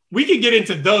we could get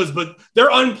into those, but they're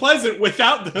unpleasant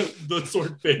without the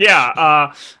swordfish.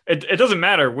 Yeah, it doesn't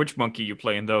matter which monkey you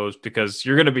play in those because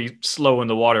you're going to be slow in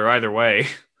the water either way.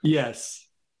 Yes.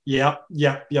 Yep.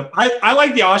 I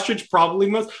like the ostrich probably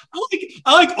most.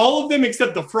 I like all of them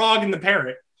except the frog and the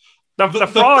parrot. The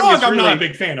frog I'm not a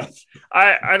big fan of.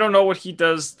 I don't know what he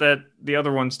does that the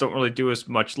other ones don't really do as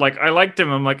much. Like I liked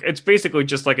him. I'm like, it's basically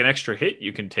just like an extra hit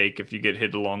you can take if you get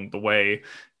hit along the way.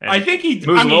 I think he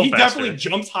definitely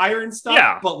jumps higher and stuff.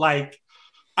 Yeah. But like,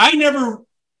 I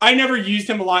never used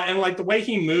him a lot, and like the way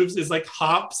he moves is like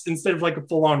hops instead of like a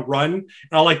full on run. And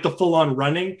I like the full on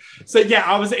running. So yeah,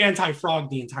 I was anti-frog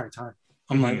the entire time.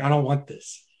 I'm like, I don't want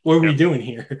this. What are we doing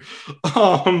here?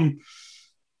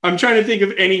 I'm trying to think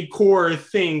of any core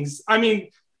things. I mean,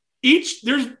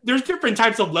 there's different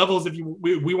types of levels if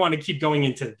we want to keep going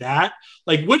into that.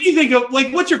 Like, what do you think of,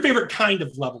 like, what's your favorite kind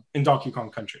of level in Donkey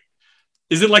Kong Country?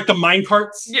 Is it like the mine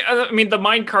carts? Yeah, I mean, the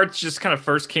mine carts just kind of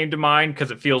first came to mind because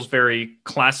it feels very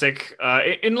classic.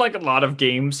 In like a lot of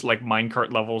games, like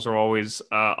minecart levels are always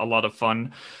a lot of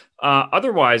fun.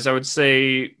 Otherwise, I would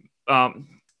say,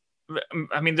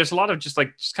 there's a lot of just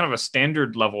kind of a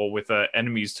standard level with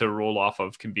enemies to roll off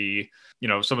of can be,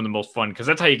 some of the most fun because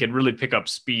that's how you can really pick up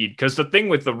speed. Because the thing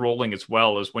with the rolling as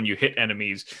well is when you hit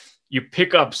enemies, you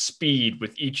pick up speed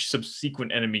with each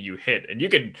subsequent enemy you hit, and you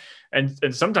can, and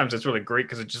sometimes it's really great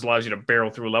because it just allows you to barrel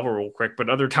through a level real quick. But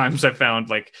other times I found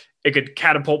like it could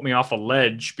catapult me off a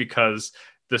ledge because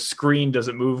the screen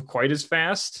doesn't move quite as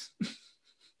fast.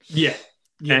 Yeah.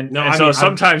 Yeah, And, no, and I so mean,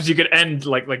 sometimes you could end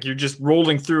like you're just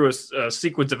rolling through a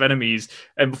sequence of enemies,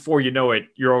 and before you know it,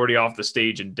 you're already off the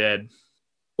stage and dead.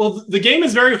 well, the game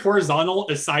is very horizontal,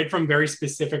 aside from very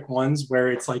specific ones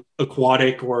where it's like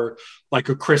aquatic or like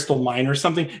a crystal mine or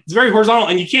something. It's very horizontal,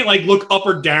 and you can't like look up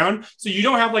or down, so you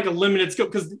don't have like a limited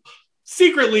scope because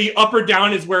secretly up or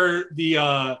down is where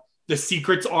the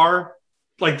secrets are,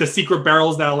 like the secret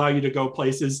barrels that allow you to go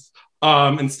places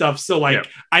and stuff. So like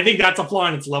Yeah. I think that's a flaw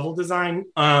in its level design.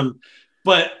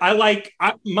 But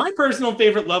my personal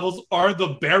favorite levels are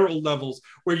the barrel levels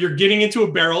where you're getting into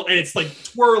a barrel and it's like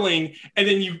twirling, and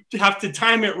then you have to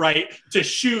time it right to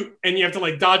shoot, and you have to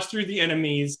like dodge through the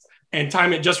enemies and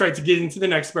time it just right to get into the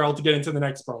next barrel to get into the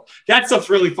next barrel. That stuff's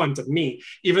really fun to me,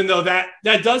 even though that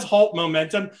does halt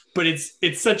momentum, but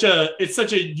it's such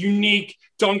a unique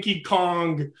Donkey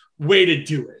Kong way to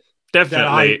do it.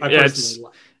 Definitely. That I personally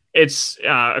like. It's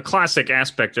a classic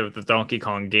aspect of the Donkey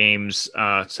Kong games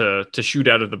to shoot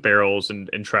out of the barrels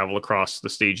and travel across the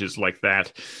stages like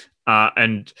that.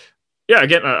 And yeah,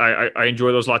 again, I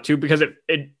enjoy those a lot too, because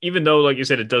it even though, like you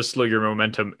said, it does slow your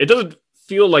momentum, it doesn't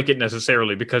feel like it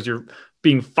necessarily, because you're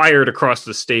being fired across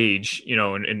the stage,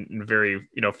 in very,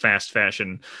 fast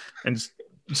fashion. And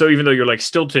so even though you're like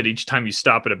stilted each time you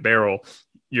stop at a barrel,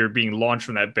 you're being launched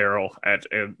from that barrel at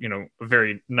a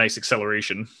very nice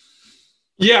acceleration.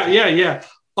 Yeah.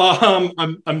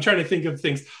 I'm trying to think of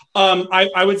things.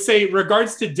 I would say,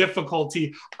 regards to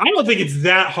difficulty, I don't think it's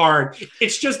that hard.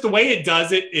 It's just the way it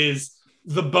does it is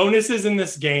the bonuses in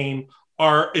this game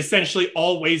are essentially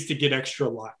all ways to get extra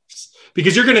lives,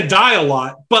 because you're going to die a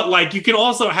lot, but like you can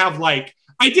also have like,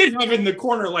 I did have in the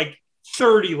corner like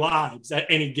 30 lives at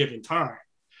any given time.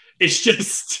 It's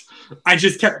just, I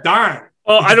just kept dying.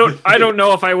 Well, I don't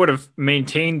know if I would have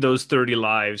maintained those 30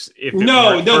 lives if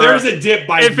there's a dip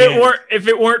by if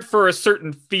it weren't for a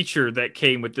certain feature that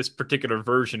came with this particular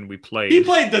version we played. He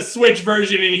played the Switch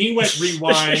version and he went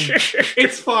rewind.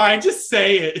 It's fine, just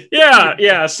say it.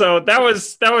 Yeah. So that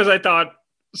was I thought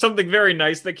something very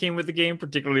nice that came with the game,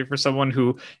 particularly for someone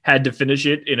who had to finish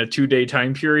it in a 2-day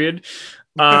time period.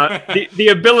 The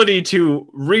ability to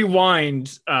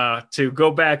rewind to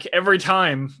go back every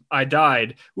time I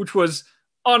died, which was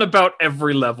on about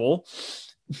every level,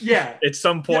 at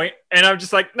some point. And I'm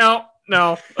just like, no,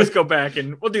 let's go back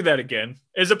and we'll do that again,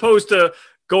 as opposed to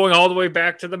going all the way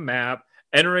back to the map,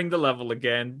 entering the level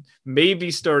again,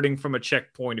 maybe starting from a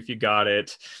checkpoint if you got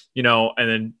it,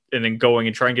 and then going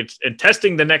and trying and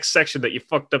testing the next section that you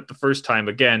fucked up the first time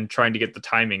again, trying to get the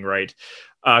timing right.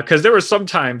 Because there were some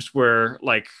times where,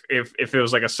 like, if it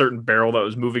was like a certain barrel that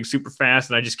was moving super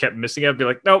fast and I just kept missing it, I'd be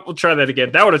like, nope, we'll try that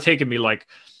again. That would have taken me like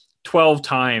 12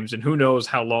 times, and who knows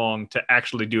how long to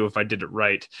actually do if I did it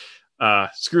right.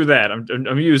 Screw that.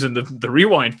 I'm using the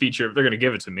rewind feature if they're going to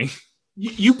give it to me.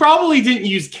 You probably didn't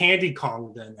use Candy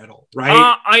Kong then at all,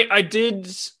 right? I did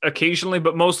occasionally,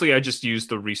 but mostly I just used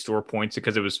the restore points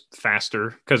because it was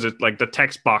faster. Because like the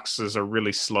text boxes are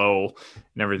really slow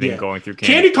and everything going through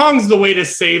Candy Kong's the way to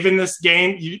save in this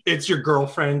game. It's your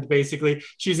girlfriend, basically.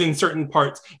 She's in certain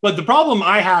parts. But the problem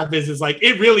I have is like,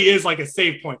 it really is like a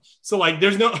save point. So like,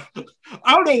 there's no,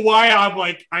 I don't know why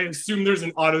I assume there's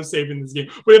an autosave in this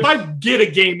game. But if I get a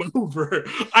game over,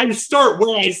 I start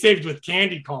where I saved with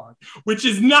Candy Kong, which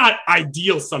is not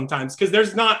ideal sometimes because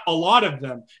there's not a lot of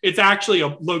them. It's actually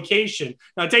a location.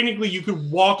 Now, technically, you could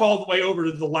walk all the way over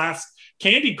to the last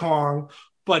Candy Kong,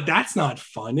 but that's not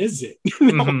fun, is it?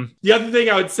 Mm-hmm. The other thing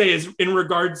I would say is in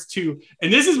regards to,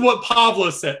 and this is what Pablo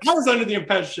said. I was under the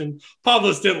impression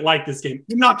Pablo didn't like this game.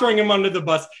 I'm not throwing him under the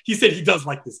bus. He said he does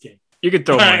like this game. You could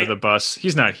throw him under the bus.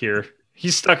 He's not here.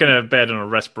 He's stuck in a bed on a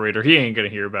respirator. He ain't going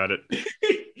to hear about it.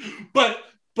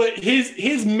 But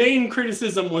his main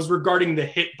criticism was regarding the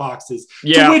hitboxes,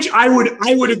 to which I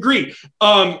would agree.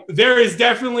 There is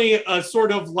definitely a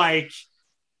sort of like,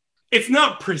 it's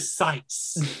not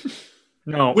precise.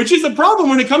 No. Which is a problem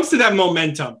when it comes to that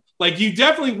momentum. Like, you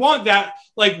definitely want that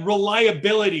like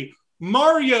reliability.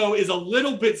 Mario is a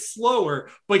little bit slower,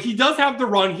 but he does have the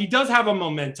run. He does have a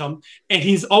momentum, and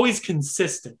he's always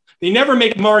consistent. They never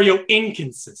make Mario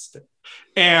inconsistent.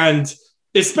 And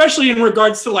especially in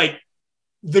regards to like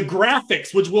the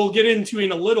graphics, which we'll get into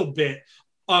in a little bit,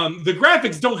 the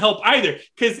graphics don't help either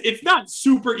because it's not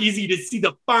super easy to see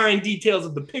the fine details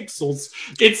of the pixels.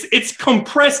 It's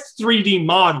compressed 3D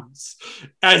models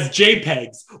as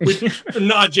JPEGs, which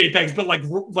not JPEGs, but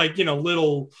like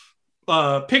little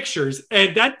pictures,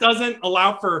 and that doesn't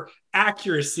allow for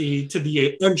accuracy to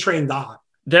the untrained eye.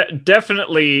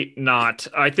 Definitely not.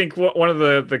 I think one of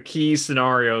the key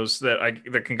scenarios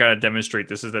that can kind of demonstrate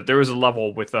this is that there was a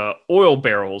level with oil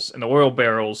barrels, and the oil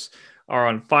barrels are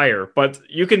on fire. But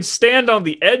you can stand on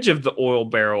the edge of the oil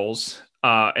barrels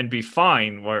and be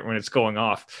fine when it's going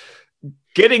off.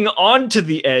 Getting onto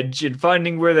the edge and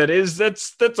finding where that is,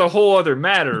 that's a whole other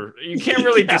matter. You can't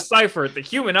really decipher it. The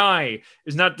human eye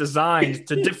is not designed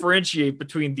to differentiate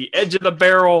between the edge of the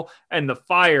barrel and the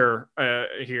fire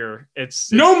here.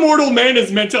 It's no mortal man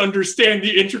is meant to understand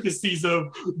the intricacies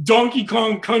of Donkey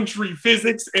Kong Country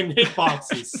physics and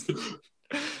hitboxes.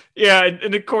 Yeah,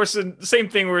 and of course, the same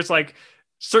thing where it's like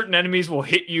certain enemies will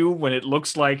hit you when it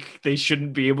looks like they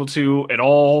shouldn't be able to at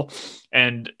all.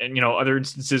 And other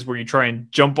instances where you try and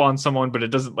jump on someone, but it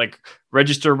doesn't like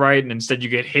register right, and instead you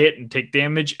get hit and take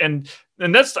damage. And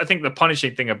that's, I think, the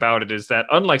punishing thing about it is that,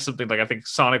 unlike something like, I think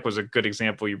Sonic was a good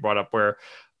example you brought up, where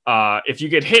if you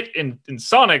get hit in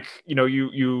Sonic,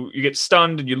 you get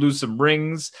stunned and you lose some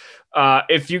rings.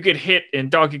 If you get hit in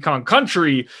Donkey Kong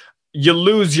Country, you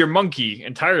lose your monkey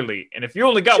entirely. And if you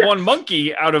only got one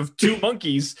monkey out of two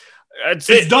monkeys, it's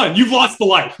done. You've lost the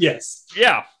life. Yes.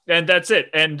 Yeah. And that's it.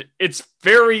 And it's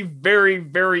very, very,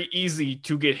 very easy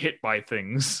to get hit by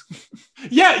things.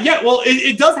 Yeah. Well,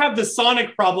 it does have the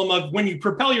Sonic problem of when you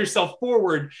propel yourself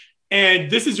forward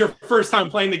and this is your first time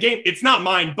playing the game. It's not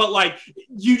mine, but like,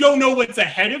 you don't know what's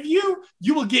ahead of you.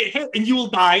 You will get hit and you will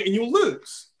die and you will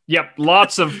lose. Yep,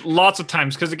 lots of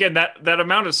times, because again, that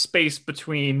amount of space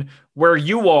between where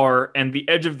you are and the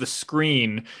edge of the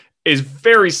screen is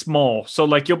very small. So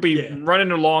like you'll be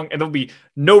running along and there'll be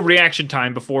no reaction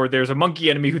time before there's a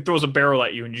monkey enemy who throws a barrel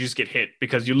at you and you just get hit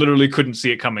because you literally couldn't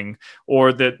see it coming,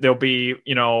 or that there'll be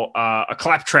a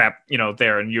claptrap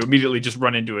there and you immediately just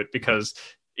run into it because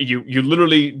you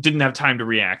literally didn't have time to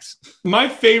react. My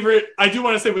favorite, I do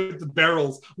want to say with the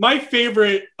barrels, my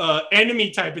favorite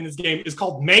enemy type in this game is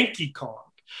called Manky Kong.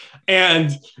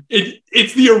 And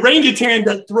it's the orangutan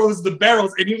that throws the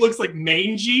barrels, and he looks like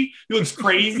mangy. He looks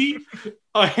crazy.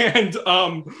 And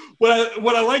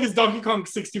what I like is Donkey Kong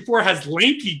 64 has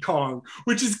Lanky Kong,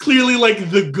 which is clearly like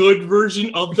the good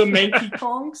version of the Manky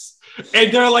Kongs.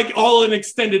 And they're like all an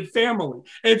extended family.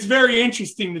 And it's very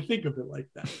interesting to think of it like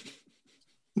that.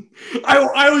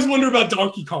 I always wonder about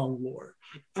Donkey Kong lore.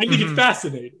 I think it's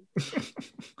fascinating.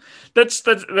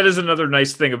 That is another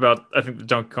nice thing about, I think, the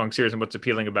Donkey Kong series, and what's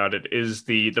appealing about it is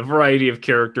the variety of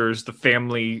characters, the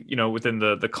family, within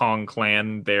the Kong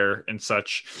clan there and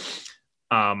such.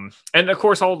 And of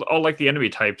course, all like the enemy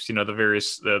types, the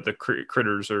various the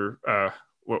critters or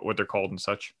what they're called and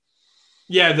such.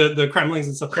 Yeah, the Kremlings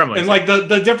and stuff. And like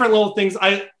the different little things.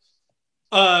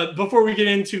 Before we get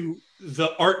into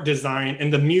the art design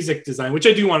and the music design, which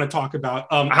I do want to talk about.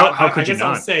 How could you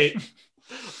not?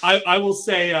 I will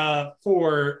say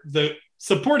for the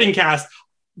supporting cast,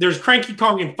 there's Cranky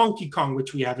Kong and Funky Kong,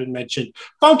 which we haven't mentioned.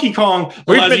 Funky Kong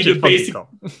allows you to basically...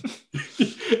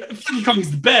 Funky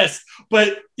Kong's the best,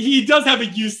 but he does have a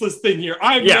useless thing here.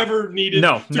 I've never needed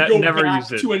to go back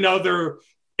to another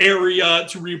area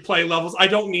to replay levels. I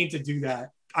don't need to do that.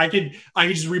 I could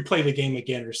just replay the game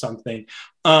again or something.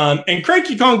 And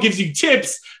Cranky Kong gives you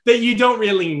tips that you don't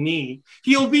really need.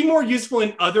 He'll be more useful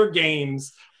in other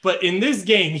games, but in this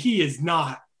game, he is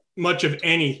not much of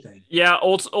anything. Yeah,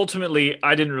 ultimately,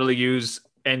 I didn't really use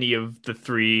any of the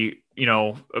three,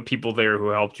 people there who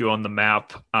helped you on the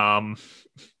map.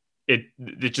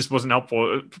 It just wasn't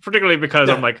helpful, particularly because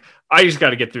I'm like, I just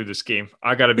got to get through this game.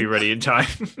 I got to be ready in time.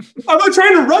 I'm not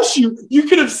trying to rush you. You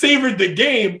could have savored the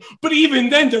game, but even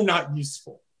then, they're not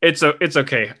useful. It's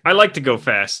okay. I like to go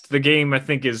fast. The game, I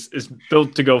think, is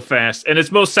built to go fast, and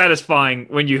it's most satisfying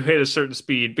when you hit a certain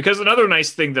speed. Because another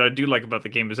nice thing that I do like about the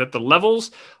game is that the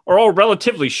levels are all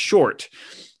relatively short.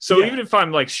 So even if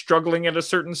I'm like struggling at a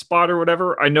certain spot or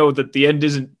whatever, I know that the end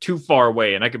isn't too far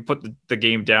away, and I can put the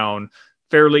game down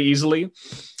fairly easily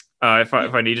if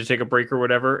I need to take a break or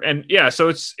whatever. And yeah, so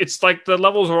it's like the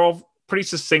levels are all pretty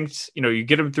succinct. You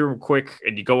get them through them quick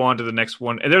and you go on to the next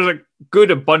one. And there's a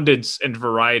good abundance and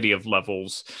variety of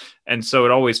levels. And so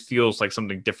it always feels like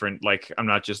something different. Like I'm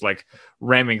not just like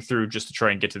ramming through just to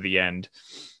try and get to the end.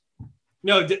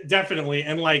 No, definitely.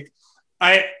 And like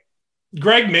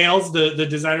Greg Mails, the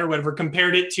designer, whatever,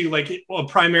 compared it to like a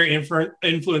primary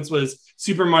influence was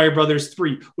Super Mario Brothers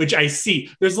 3, which I see.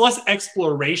 There's less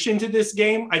exploration to this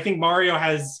game. I think Mario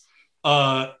has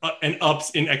an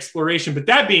ups in exploration. But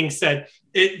that being said,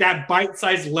 that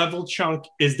bite-sized level chunk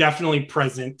is definitely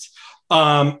present.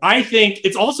 I think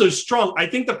it's also strong. I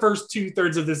think the first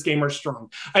 2/3 of this game are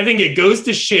strong. I think it goes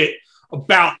to shit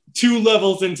about 2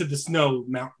 levels into the snow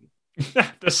mountain.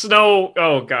 The snow,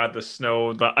 oh god, the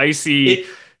snow, the icy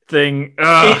thing.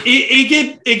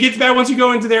 It gets bad once you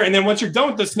go into there, and then once you're done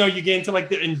with the snow, you get into like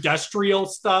the industrial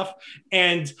stuff.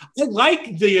 And I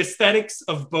like the aesthetics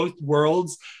of both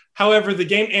worlds. However, the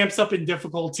game amps up in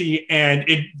difficulty, and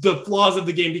the flaws of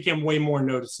the game became way more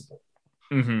noticeable.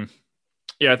 Mm-hmm.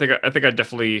 Yeah, I think I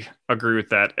definitely agree with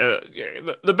that.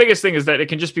 The biggest thing is that it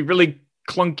can just be really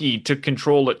clunky to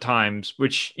control at times,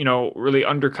 which, you know, really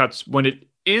undercuts when it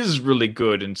is really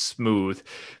good and smooth.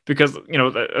 Because, you know,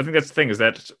 I think that's the thing, is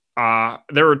that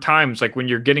there are times like when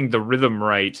you're getting the rhythm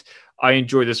right, I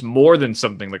enjoy this more than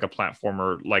something like a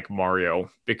platformer like Mario,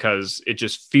 because it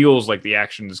just feels like the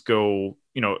actions go,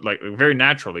 you know, like very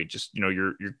naturally. Just, you know,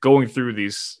 you're going through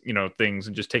these, you know, things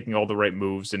and just taking all the right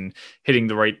moves and hitting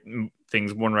the right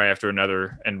things one right after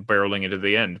another and barreling into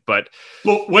the end. But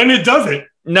when it doesn't,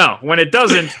 when it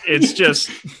doesn't, it's just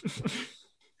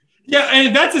yeah,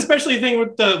 and that's especially a thing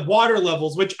with the water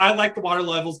levels, which I like the water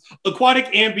levels. Aquatic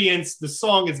Ambience, the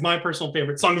song, is my personal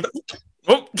favorite song.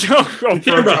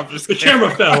 The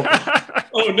camera fell.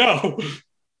 Oh no,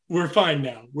 we're fine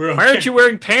now. We're okay. Why aren't you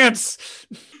wearing pants?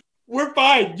 We're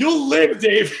fine. You'll live,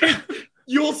 David.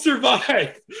 You'll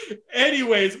survive.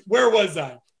 Anyways, where was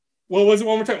I? What was it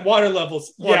one more time? Water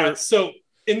levels. Yeah. So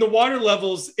in the water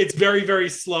levels, it's very, very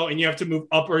slow, and you have to move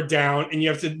up or down, and you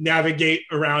have to navigate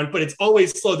around, but it's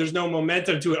always slow. There's no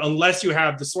momentum to it unless you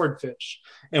have the swordfish.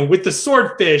 And with the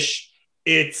swordfish,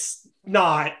 it's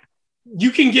not.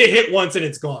 You can get hit once and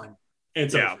it's gone.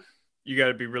 And yeah, you got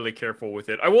to be really careful with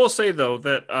it. I will say, though,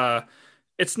 that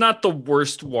it's not the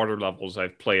worst water levels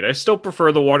I've played. I still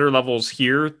prefer the water levels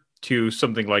here to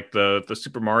something like the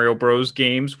Super Mario Bros.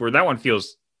 Games, where that one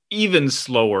feels even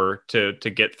slower to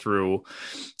get through.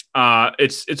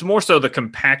 It's more so the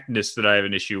compactness that I have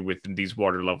an issue with in these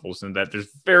water levels, and that there's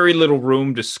very little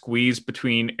room to squeeze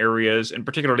between areas, and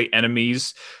particularly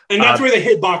enemies. And that's where the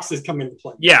hitboxes come into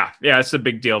play. Yeah, it's a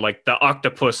big deal. Like the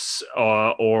octopus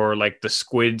or like the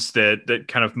squids that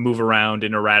kind of move around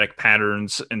in erratic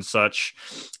patterns and such.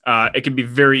 It can be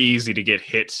very easy to get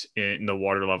hit in the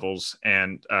water levels,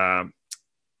 and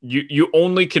you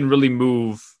only can really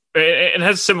move. It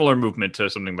has similar movement to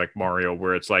something like Mario,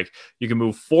 where it's like you can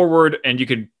move forward and you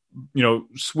can, you know,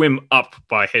 swim up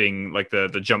by hitting like the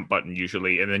jump button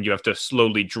usually, and then you have to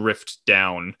slowly drift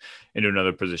down into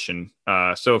another position.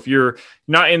 So if you're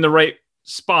not in the right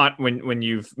spot when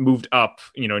you've moved up,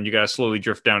 you know, and you gotta slowly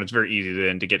drift down, it's very easy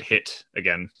then to get hit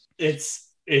again. It's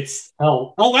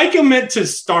hell. I like them meant to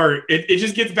start. It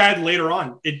just gets bad later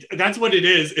on. That's what it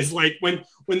is. It's like when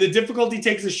the difficulty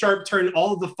takes a sharp turn,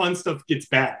 all of the fun stuff gets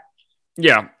bad.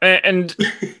 Yeah, and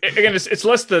again, it's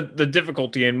less the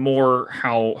difficulty and more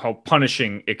how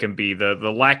punishing it can be. The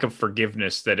lack of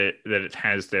forgiveness that it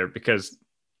has there, because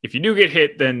if you do get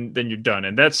hit, then you're done,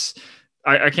 and that's.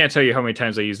 I can't tell you how many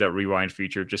times I use that rewind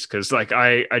feature just because, like,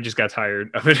 I just got tired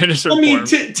of it in a certain form.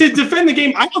 To defend the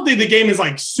game, I don't think the game is,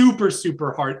 like, super,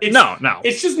 super hard. No.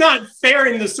 It's just not fair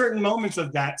in the certain moments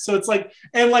of that. So it's like,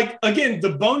 and, like, again,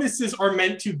 the bonuses are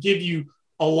meant to give you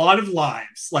a lot of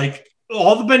lives. Like,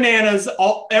 all the bananas,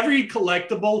 every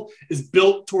collectible is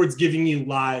built towards giving you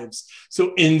lives.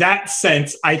 So in that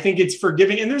sense, I think it's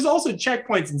forgiving. And there's also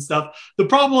checkpoints and stuff. The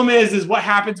problem is what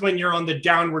happens when you're on the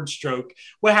downward stroke?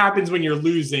 What happens when you're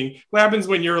losing? What happens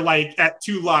when you're like at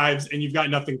 2 lives and you've got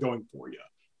nothing going for you?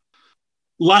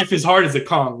 Life is hard as a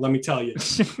Kong, let me tell you.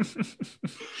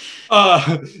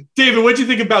 David, what do you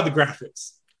think about the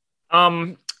graphics?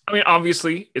 I mean,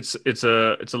 obviously, it's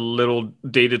a little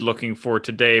dated looking for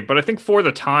today, but I think for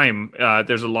the time,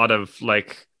 there's a lot of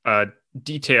like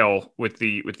detail with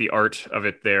the art of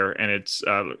it there, and it's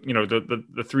you know, the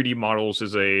 3D models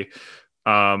is a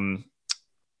you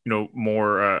know,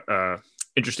 more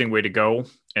interesting way to go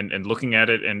and looking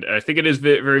at it, and I think it is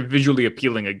very visually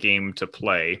appealing a game to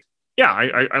play. Yeah,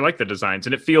 I like the designs,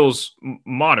 and it feels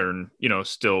modern, you know,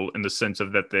 still in the sense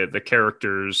of that the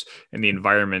characters and the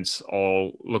environments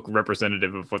all look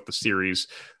representative of what the series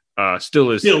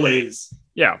still is. Still is.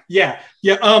 Yeah.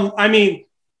 I mean,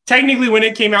 technically, when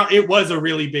it came out, it was a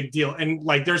really big deal, and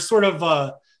like, there's sort of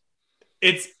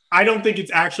I don't think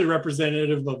it's actually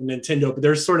representative of Nintendo, but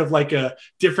there's sort of like a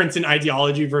difference in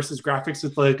ideology versus graphics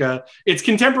with like it's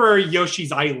contemporary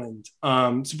Yoshi's Island,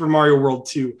 Super Mario World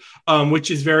 2, which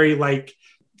is very like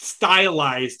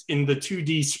stylized in the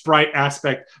 2D sprite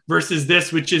aspect versus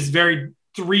this, which is very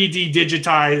 3D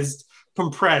digitized,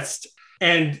 compressed.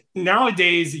 And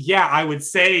nowadays, yeah, I would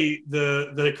say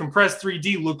the compressed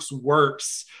 3D looks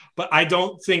worse, but I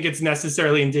don't think it's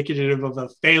necessarily indicative of a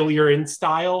failure in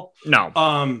style. No.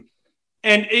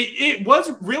 And it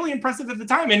was really impressive at the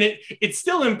time, and it's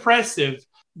still impressive,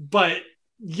 but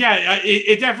yeah,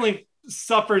 it definitely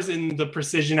suffers in the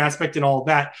precision aspect and all of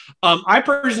that. I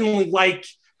personally like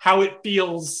how it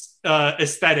feels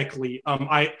aesthetically.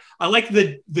 I like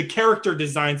the character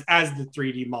designs as the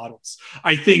 3D models.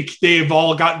 I think they've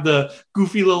all got the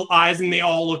goofy little eyes and they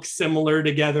all look similar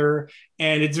together,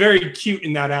 and it's very cute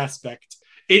in that aspect.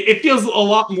 It feels a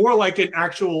lot more like an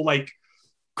actual like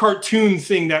cartoon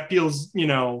thing that feels, you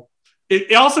know,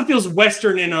 it also feels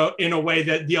Western in a way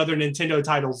that the other Nintendo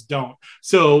titles don't.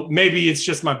 So maybe it's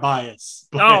just my bias.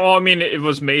 But... Oh, I mean, it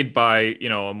was made by, you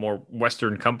know, a more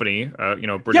Western company, you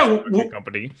know, British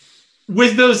company.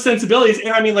 With those sensibilities. And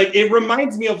I mean, like, it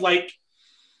reminds me of, like,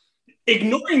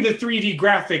 ignoring the 3D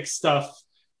graphics stuff,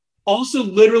 also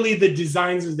literally the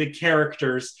designs of the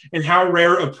characters and how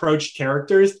Rare approached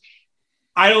characters,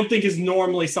 I don't think is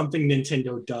normally something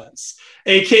Nintendo does.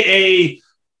 AKA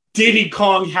Diddy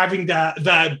Kong having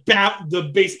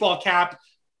the baseball cap,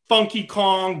 Funky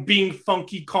Kong being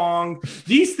Funky Kong.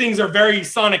 These things are very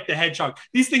Sonic the Hedgehog.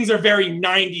 These things are very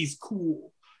 90s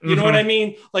cool. You know what I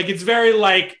mean? Like, it's very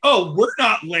like, oh, we're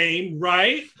not lame,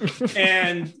 right?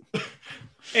 and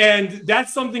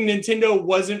that's something Nintendo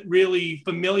wasn't really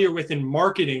familiar with in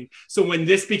marketing. So when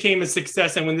this became a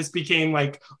success and when this became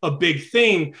like a big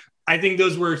thing, I think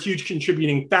those were huge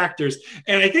contributing factors.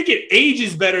 And I think it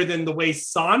ages better than the way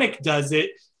Sonic does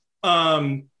it.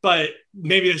 But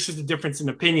maybe it's just a difference in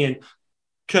opinion,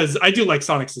 because I do like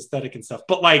Sonic's aesthetic and stuff.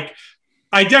 But like,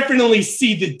 I definitely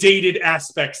see the dated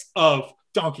aspects of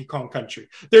Donkey Kong Country.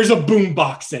 There's a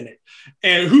boombox in it.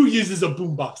 And who uses a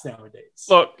boombox nowadays?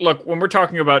 Look, when we're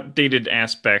talking about dated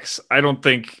aspects, I don't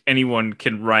think anyone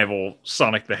can rival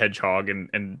Sonic the Hedgehog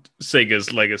and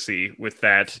Sega's legacy with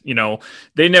that. You know,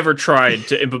 they never tried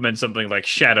to implement something like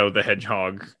Shadow the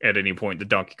Hedgehog at any point, the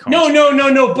Donkey Kong.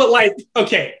 No. But like,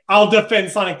 okay, I'll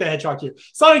defend Sonic the Hedgehog here.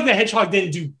 Sonic the Hedgehog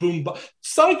didn't do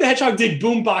Sonic the Hedgehog did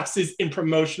boomboxes in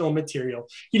promotional material.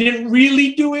 He didn't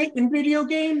really do it in video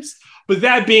games. But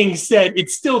that being said,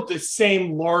 it's still the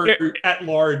same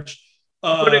at-large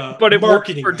but it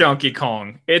works for Donkey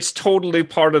Kong. It's totally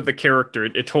part of the character.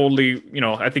 It totally, you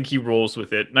know, I think he rolls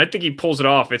with it. And I think he pulls it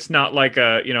off. It's not like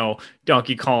you know,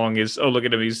 Donkey Kong is, oh, look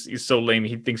at him, he's so lame,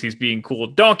 he thinks he's being cool.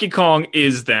 Donkey Kong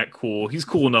is that cool. He's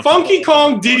cool enough. Funky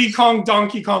Kong, Diddy Kong,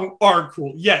 Donkey Kong are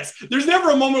cool. Yes. There's never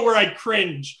a moment where I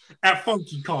cringe at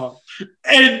Funky Kong.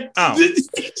 And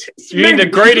you mean the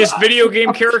greatest video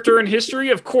game character in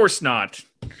history? Of course not.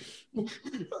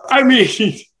 I mean,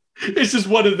 it's just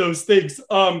one of those things.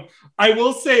 I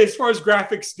will say, as far as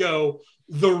graphics go,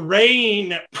 the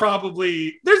rain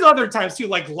probably, there's other times too,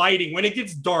 like lighting. When it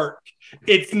gets dark,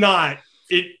 it's not,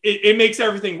 it makes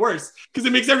everything worse because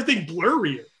it makes everything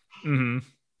blurrier.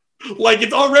 Like,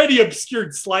 it's already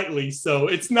obscured slightly, so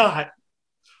it's not.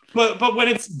 But when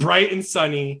it's bright and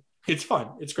sunny, it's fun.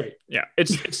 It's great. Yeah,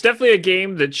 it's definitely a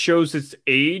game that shows its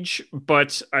age,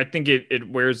 but I think it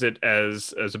wears it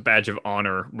as a badge of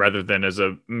honor rather than as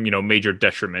a, you know, major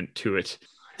detriment to it.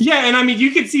 Yeah, and I mean,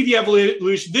 you can see the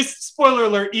evolution. This, spoiler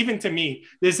alert, even to me,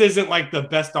 this isn't like the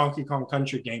best Donkey Kong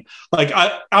Country game. Like,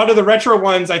 out of the retro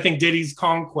ones, I think Diddy's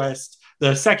Kong Quest,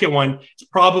 the second one, is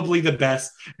probably the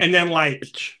best. And then like,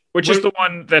 which is the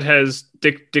one that has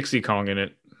Dixie Kong in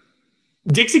it.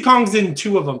 Dixie Kong's in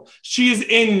two of them. She's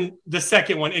in the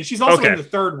second one, and she's also in the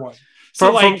third one.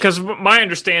 So, because my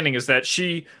understanding is that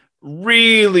she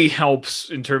really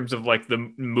helps in terms of like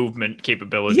the movement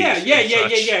capabilities.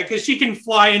 Yeah. Because she can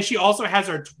fly, and she also has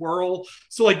her twirl.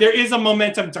 So like, there is a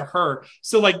momentum to her.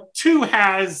 So like, 2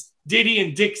 has Diddy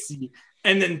and Dixie,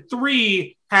 and then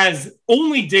 3 has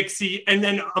only Dixie, and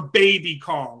then a baby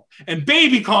Kong. And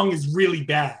baby Kong is really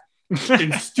bad.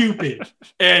 And stupid,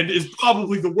 and is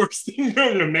probably the worst thing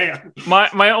known to man.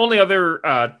 My only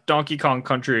other Donkey Kong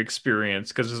Country experience,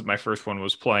 because this is my first one,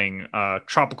 was playing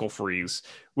Tropical Freeze,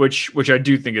 which I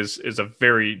do think is a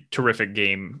very terrific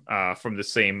game from the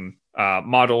same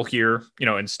model here, you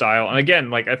know, in style. And again,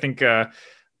 like, I think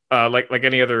like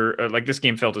any other like this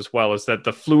game felt as well, is that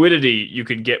the fluidity you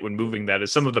can get when moving that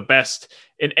is some of the best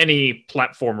in any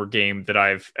platformer game that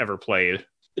I've ever played.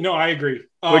 No, I agree.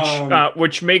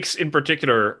 Which makes, in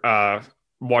particular,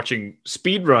 watching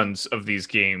speedruns of these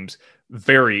games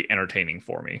very entertaining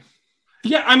for me.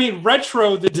 Yeah, I mean,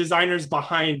 Retro, the designers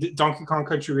behind Donkey Kong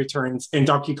Country Returns and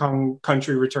Donkey Kong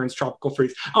Country Returns Tropical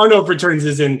Freeze. I don't know if Returns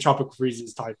is in Tropical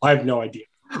Freeze's title. I have no idea.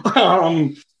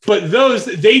 But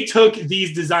they took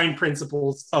these design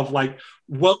principles of like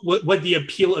what the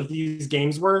appeal of these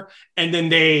games were, and then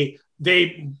they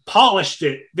polished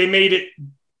it. They made it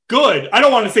good. I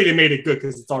don't want to say they made it good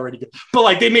because it's already good, but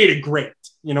like, they made it great.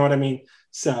 You know what I mean?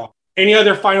 So Any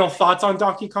other final thoughts on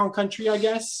Donkey Kong Country, I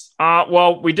guess?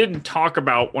 Well, we didn't talk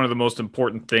about one of the most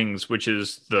important things, which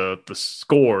is the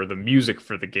score, the music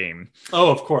for the game. Oh,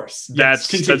 of course. That's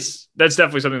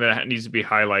definitely something that needs to be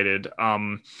highlighted.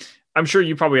 I'm sure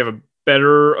you probably have a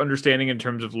better understanding in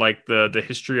terms of like the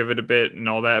history of it a bit and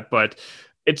all that, but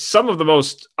it's some of the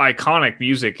most iconic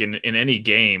music in any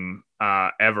game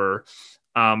ever.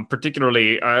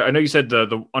 Particularly, I know you said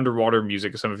the underwater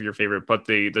music is some of your favorite, but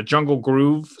the Jungle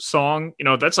Groove song,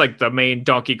 that's like the main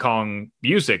Donkey Kong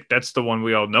music. That's the one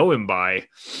we all know him by.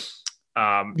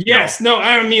 Yes, no,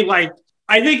 I mean, like,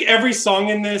 I think every song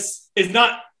in this it's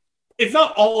not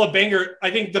all a banger.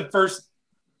 I think the first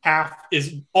half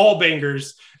is all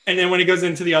bangers. And then when it goes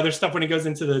into the other stuff, when it goes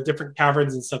into the different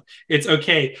caverns and stuff, it's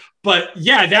okay. But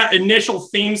yeah, that initial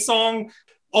theme song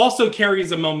also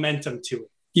carries a momentum to it.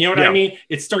 You know what I mean?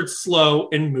 It starts slow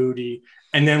and moody,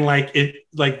 and then like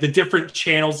the different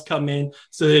channels come in,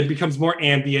 so that it becomes more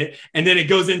ambient, and then it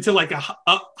goes into like a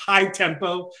high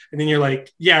tempo, and then you're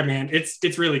like, yeah, man,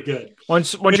 it's really good.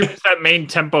 Once you hit that main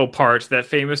tempo part, that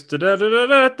famous that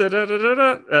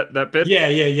bit,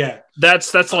 yeah.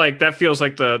 That's like that feels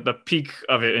like the peak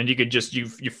of it, and you could just you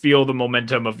feel the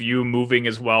momentum of you moving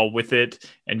as well with it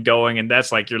and going, and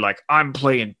that's like you're like, I'm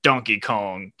playing Donkey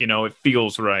Kong. It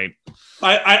feels right.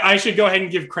 I should go ahead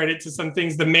and give credit to some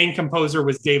things. The main composer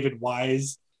was David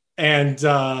Wise, and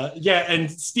and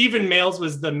Stephen Males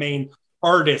was the main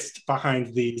artist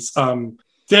behind these.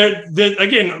 They're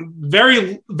again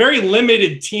very very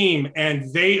limited team,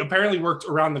 and they apparently worked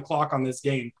around the clock on this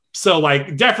game. So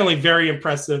like definitely very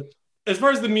impressive. As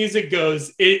far as the music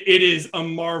goes, it is a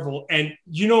marvel. And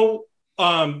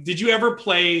did you ever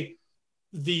play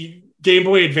the Game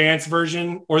Boy Advance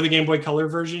version or the Game Boy Color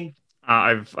version?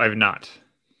 I've not.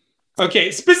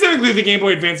 Okay, specifically the Game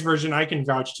Boy Advance version, I can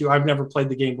vouch to. I've never played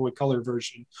the Game Boy Color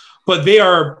version, but they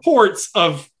are ports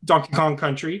of Donkey Kong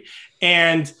Country.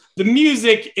 And the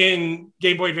music in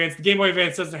Game Boy Advance, the Game Boy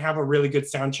Advance doesn't have a really good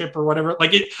sound chip or whatever.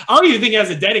 Like I don't even think it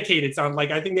has a dedicated sound. Like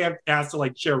I think they have asked to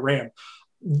like share RAM.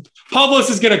 Pablos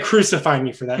is going to crucify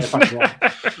me for that if I'm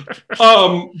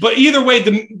wrong. But either way,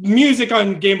 the music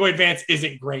on Game Boy Advance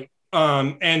isn't great.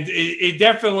 And it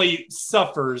definitely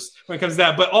suffers when it comes to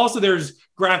that. But also there's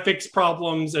graphics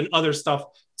problems and other stuff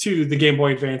to the Game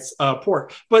Boy Advance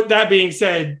port. But that being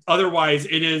said, otherwise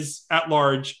it is at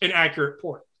large an accurate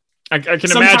port. I can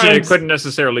imagine it couldn't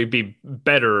necessarily be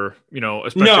better,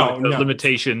 especially with the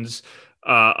limitations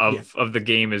of the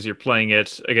game as you're playing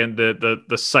it. Again,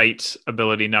 the sight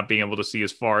ability, not being able to see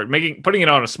as far, putting it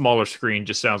on a smaller screen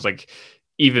just sounds like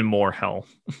even more hell.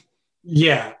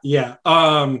 Yeah.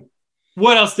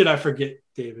 What else did I forget,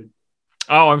 David?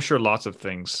 Oh, I'm sure lots of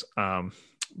things,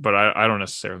 but I don't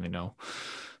necessarily know.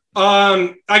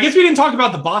 I guess we didn't talk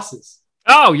about the bosses.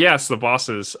 Oh, yes, the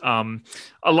bosses.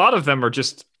 A lot of them are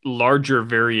just larger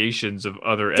variations of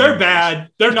other They're enemies. bad.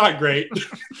 They're not great.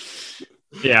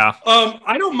 Yeah.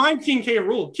 I don't mind King K.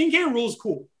 Rool. King K. Rool's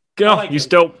cool. He's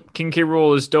dope. King K.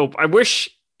 Rool is dope. I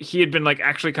wish he had been like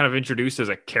actually kind of introduced as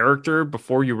a character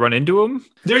before you run into him.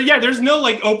 There's no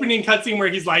like opening cutscene where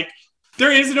he's like,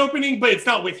 there is an opening, but it's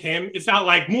not with him. It's not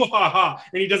like muhaha,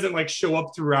 and he doesn't like show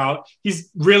up throughout.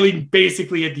 He's really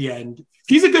basically at the end.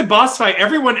 He's a good boss fight.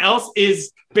 Everyone else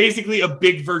is basically a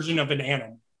big version of an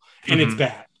animal, and it's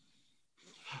bad.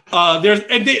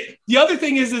 The other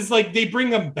thing is like they bring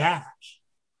them back.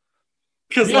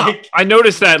 Because I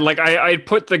noticed that like I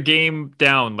put the game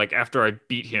down like after I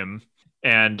beat him,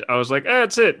 and I was like,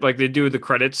 that's it. Like they do the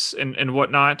credits and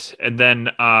whatnot, and then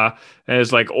it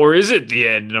was like, or is it the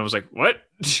end? And I was like, what?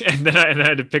 And then I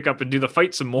had to pick up and do the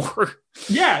fight some more.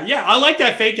 Yeah, I like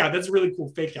that fake out. That's a really cool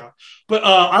fake out. But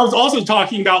I was also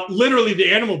talking about literally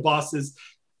the animal bosses.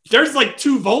 There's like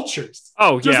 2 vultures.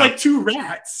 There's like 2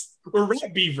 rats or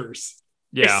rat beavers.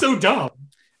 Yeah, it's so dumb.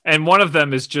 And one of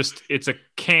them is just, it's a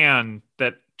can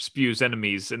that spews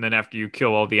enemies, and then after you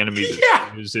kill all the enemies,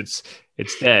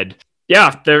 it's dead.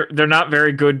 Yeah, they're not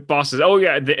very good bosses. Oh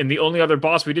yeah, and the only other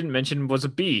boss we didn't mention was a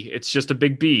bee. It's just a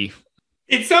big bee.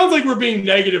 It sounds like we're being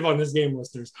negative on this game,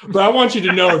 listeners, but I want you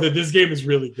to know that this game is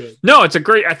really good. No, it's a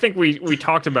great. I think we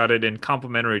talked about it in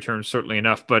complimentary terms, certainly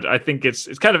enough. But I think it's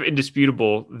kind of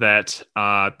indisputable that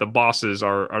the bosses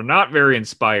are not very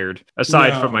inspired.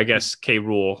 Aside from, I guess, K.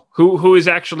 Rool, who is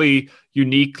actually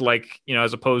unique, like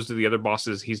as opposed to the other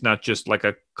bosses. He's not just like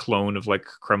a clone of like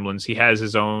Kremlins. He has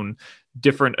his own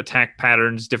different attack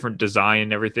patterns, different design,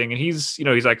 and everything. And he's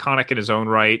he's iconic in his own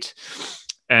right.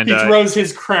 And he throws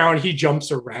his crown. He jumps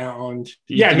around.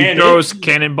 He throws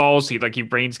cannonballs. He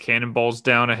rains cannonballs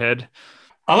down ahead.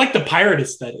 I like the pirate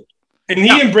aesthetic, and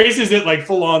he embraces it like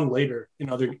full on later in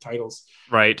other titles.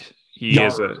 Right.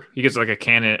 Yar. he gets like a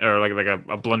cannon or like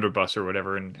a blunderbuss or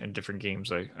whatever in different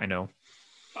games. I know.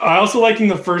 I also like in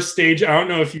the first stage. I don't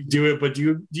know if you do it, but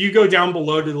do you go down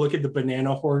below to look at the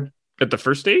banana horde? At the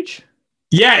first stage?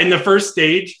 Yeah, in the first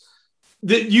stage,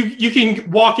 you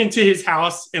can walk into his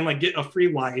house and like get a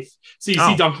free life. So you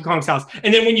see Donkey Kong's house,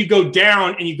 and then when you go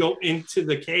down and you go into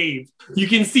the cave, you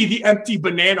can see the empty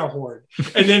banana horde.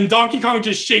 And then Donkey Kong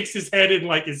just shakes his head and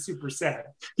like is super sad.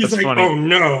 He's That's like, funny. "Oh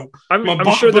no,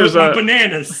 I'm sure there's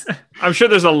bananas." I'm sure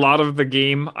there's a lot of the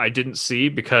game I didn't see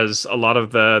because a lot of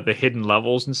the hidden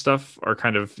levels and stuff are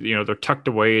kind of, they're tucked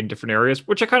away in different areas,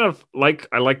 which I kind of like.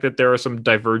 I like that there are some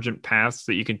divergent paths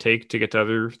that you can take to get to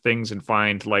other things and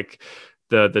find like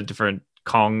the different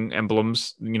Kong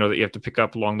emblems, that you have to pick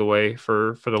up along the way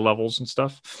for the levels and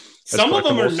stuff. Some of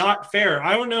them are not fair.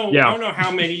 I don't know. Yeah. I don't know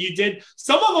how many you did.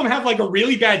 Some of them have like a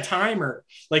really bad timer.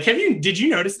 Like, did you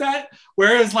notice that?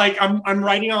 Whereas like I'm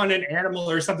writing on an animal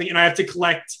or something and I have to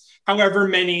collect however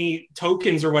many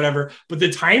tokens or whatever, but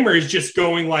the timer is just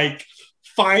going like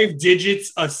 5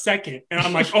 digits a second. And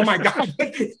I'm like, oh my God,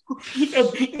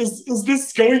 is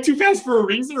this going too fast for a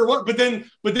reason or what? But then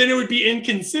it would be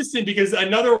inconsistent because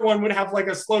another one would have like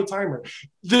a slow timer.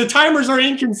 The timers are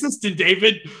inconsistent,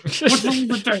 David. What's wrong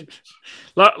with that?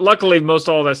 Luckily, most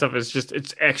all that stuff is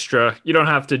it's extra. You don't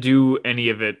have to do any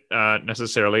of it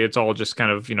necessarily. It's all just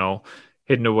kind of,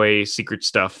 hidden away secret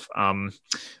stuff.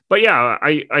 But yeah,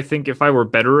 I think if I were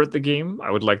better at the game, I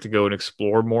would like to go and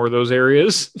explore more of those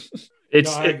areas.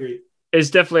 I agree. It's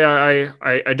definitely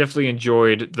I definitely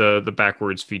enjoyed the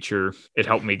backwards feature. It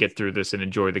helped me get through this and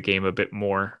enjoy the game a bit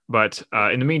more. But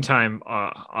in the meantime,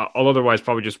 I'll otherwise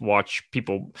probably just watch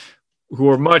people who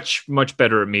are much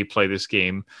better at me play this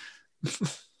game.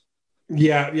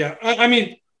 Yeah. I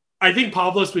mean, I think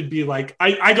Pavlos would be like,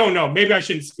 I don't know. Maybe I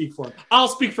shouldn't speak for him. I'll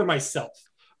speak for myself.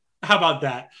 How about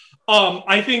that?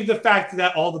 I think the fact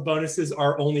that all the bonuses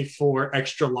are only for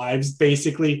extra lives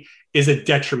basically is a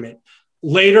detriment.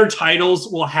 Later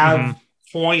titles will have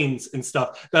coins and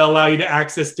stuff that allow you to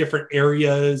access different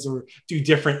areas or do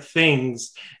different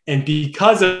things. And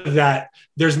because of that,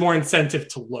 there's more incentive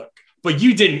to look. But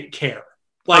you didn't care.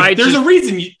 Like there's a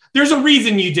reason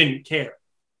you didn't care.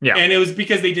 Yeah. And it was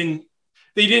because they didn't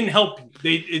help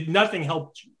you. Nothing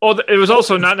helped you. Well, it was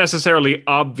also not necessarily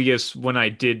obvious when I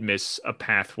did miss a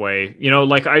pathway.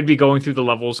 Like I'd be going through the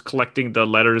levels, collecting the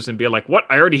letters and be like, what?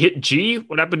 I already hit G?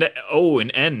 What happened to O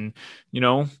and N?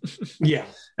 Yeah.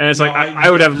 And it's I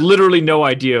would have literally no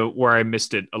idea where I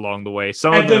missed it along the way.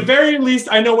 At the very least,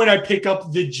 I know when I pick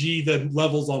up the G, the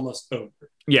level's almost over.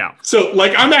 Yeah. So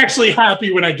like, I'm actually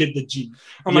happy when I get the G.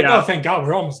 I'm like, oh, thank God,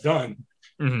 we're almost done.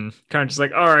 Mm-hmm. Kind of just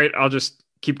like, all right, I'll just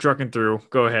keep trucking through.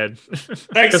 Go ahead.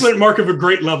 Excellent mark of a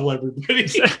great level, everybody.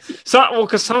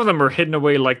 Because some of them are hidden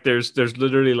away. Like there's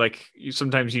literally like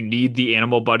sometimes you need the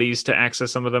animal buddies to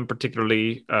access some of them,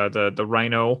 particularly the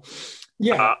rhino.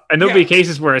 Yeah. And there'll be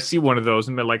cases where I see one of those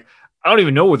and be like, I don't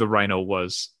even know where the rhino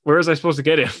was. Where was I supposed to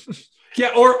get him?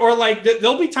 Yeah. Or like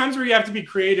there'll be times where you have to be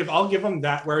creative. I'll give them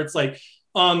that, where it's like,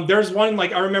 there's one,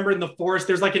 like I remember in the forest,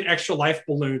 there's like an extra life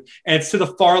balloon and it's to the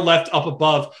far left up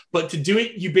above. But to do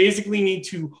it, you basically need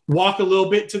to walk a little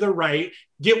bit to the right,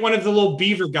 get one of the little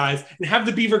beaver guys and have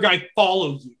the beaver guy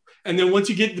follow you. And then once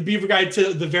you get the beaver guy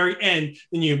to the very end,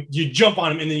 then you jump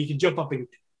on him and then you can jump up again.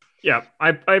 Yeah,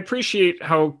 I appreciate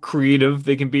how creative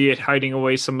they can be at hiding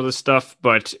away some of the stuff,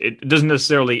 but it doesn't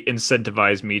necessarily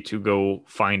incentivize me to go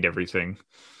find everything.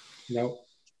 No,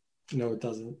 it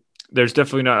doesn't. There's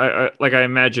definitely not. I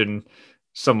imagine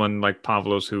someone like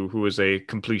Pavlos, who is a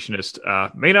completionist,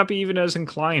 may not be even as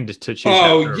inclined to chase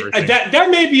after everything.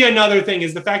 That may be another thing,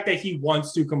 is the fact that he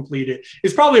wants to complete it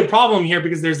is probably a problem here,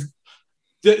 because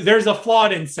there's a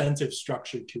flawed incentive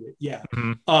structure to it. Yeah.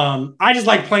 Mm-hmm. I just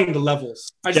like playing the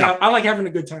levels. I like having a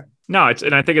good time. No,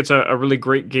 and I think it's a really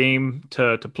great game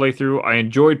to play through. I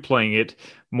enjoyed playing it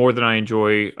more than I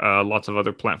enjoy lots of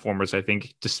other platformers, I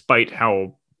think, despite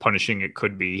how punishing it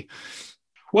could be.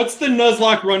 What's the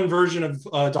Nuzlocke run version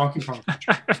of Donkey Kong?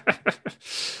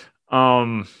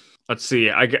 Let's see.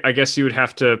 I guess you would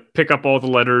have to pick up all the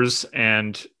letters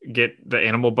and get the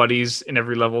animal buddies in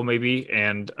every level, maybe.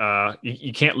 And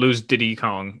you can't lose Diddy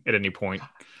Kong at any point.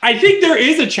 I think there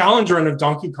is a challenge run of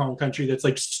Donkey Kong Country that's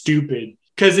like stupid.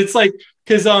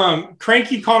 Because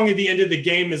Cranky Kong at the end of the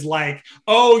game is like,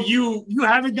 oh, you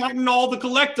haven't gotten all the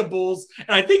collectibles. And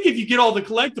I think if you get all the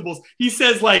collectibles, he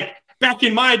says like, back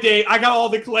in my day, I got all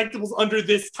the collectibles under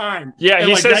this time. Yeah, and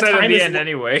he says that in the end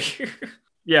anyway.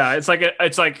 Yeah, it's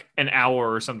like an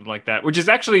hour or something like that, which is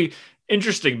actually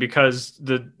interesting because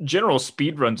the general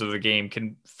speed runs of the game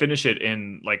can finish it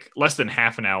in like less than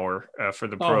half an hour for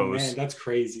the pros. Oh man, that's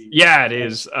crazy. Yeah, it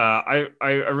is. I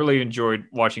really enjoyed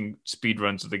watching speed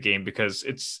runs of the game because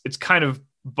it's kind of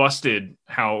busted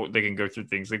how they can go through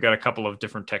things. They've got a couple of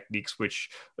different techniques which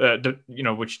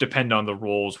which depend on the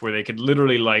rolls, where they could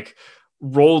literally like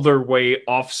roll their way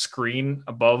off screen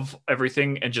above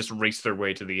everything and just race their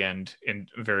way to the end in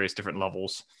various different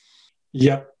levels.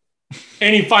 Yep.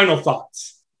 Any final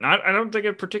thoughts? I don't think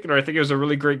in particular. I think it was a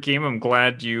really great game. I'm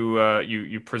glad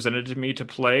you presented it to me to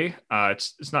play.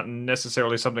 It's not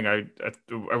necessarily something I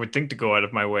would think to go out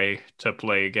of my way to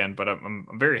play again, but I'm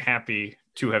very happy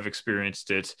to have experienced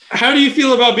it. How do you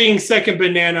feel about being second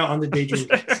banana on the Daydream?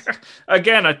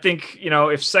 Again, I think,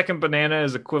 if second banana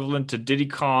is equivalent to Diddy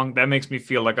Kong, that makes me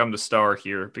feel like I'm the star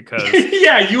here because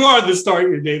yeah, you are the star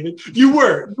here, David. You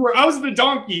were. I was the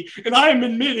donkey, and I am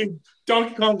admitting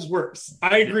Donkey Kong's worse.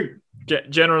 I agree.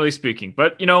 Generally speaking,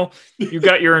 but you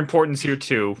got your importance here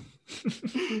too.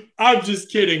 I'm just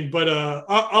kidding, but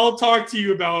I'll talk to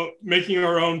you about making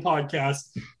our own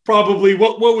podcast. Probably.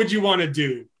 What would you want to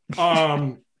do?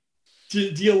 Do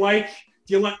you like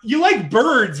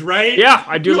birds, right? Yeah,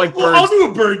 I do like birds. I'll do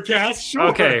a bird cast. Sure.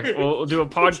 Okay, we'll do a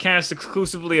podcast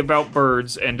exclusively about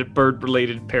birds and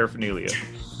bird-related paraphernalia.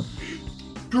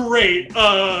 Great.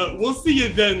 We'll see you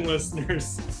then,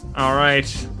 listeners. All right.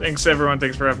 Thanks, everyone.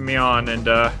 Thanks for having me on. And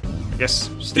I guess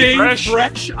stay fresh.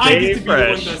 I get to be the one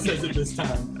that says it this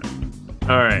time.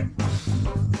 All right.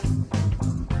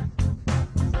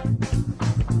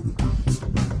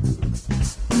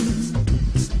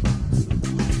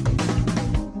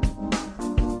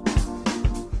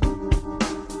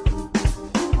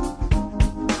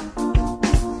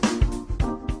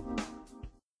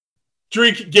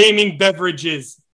 Drink gaming beverages.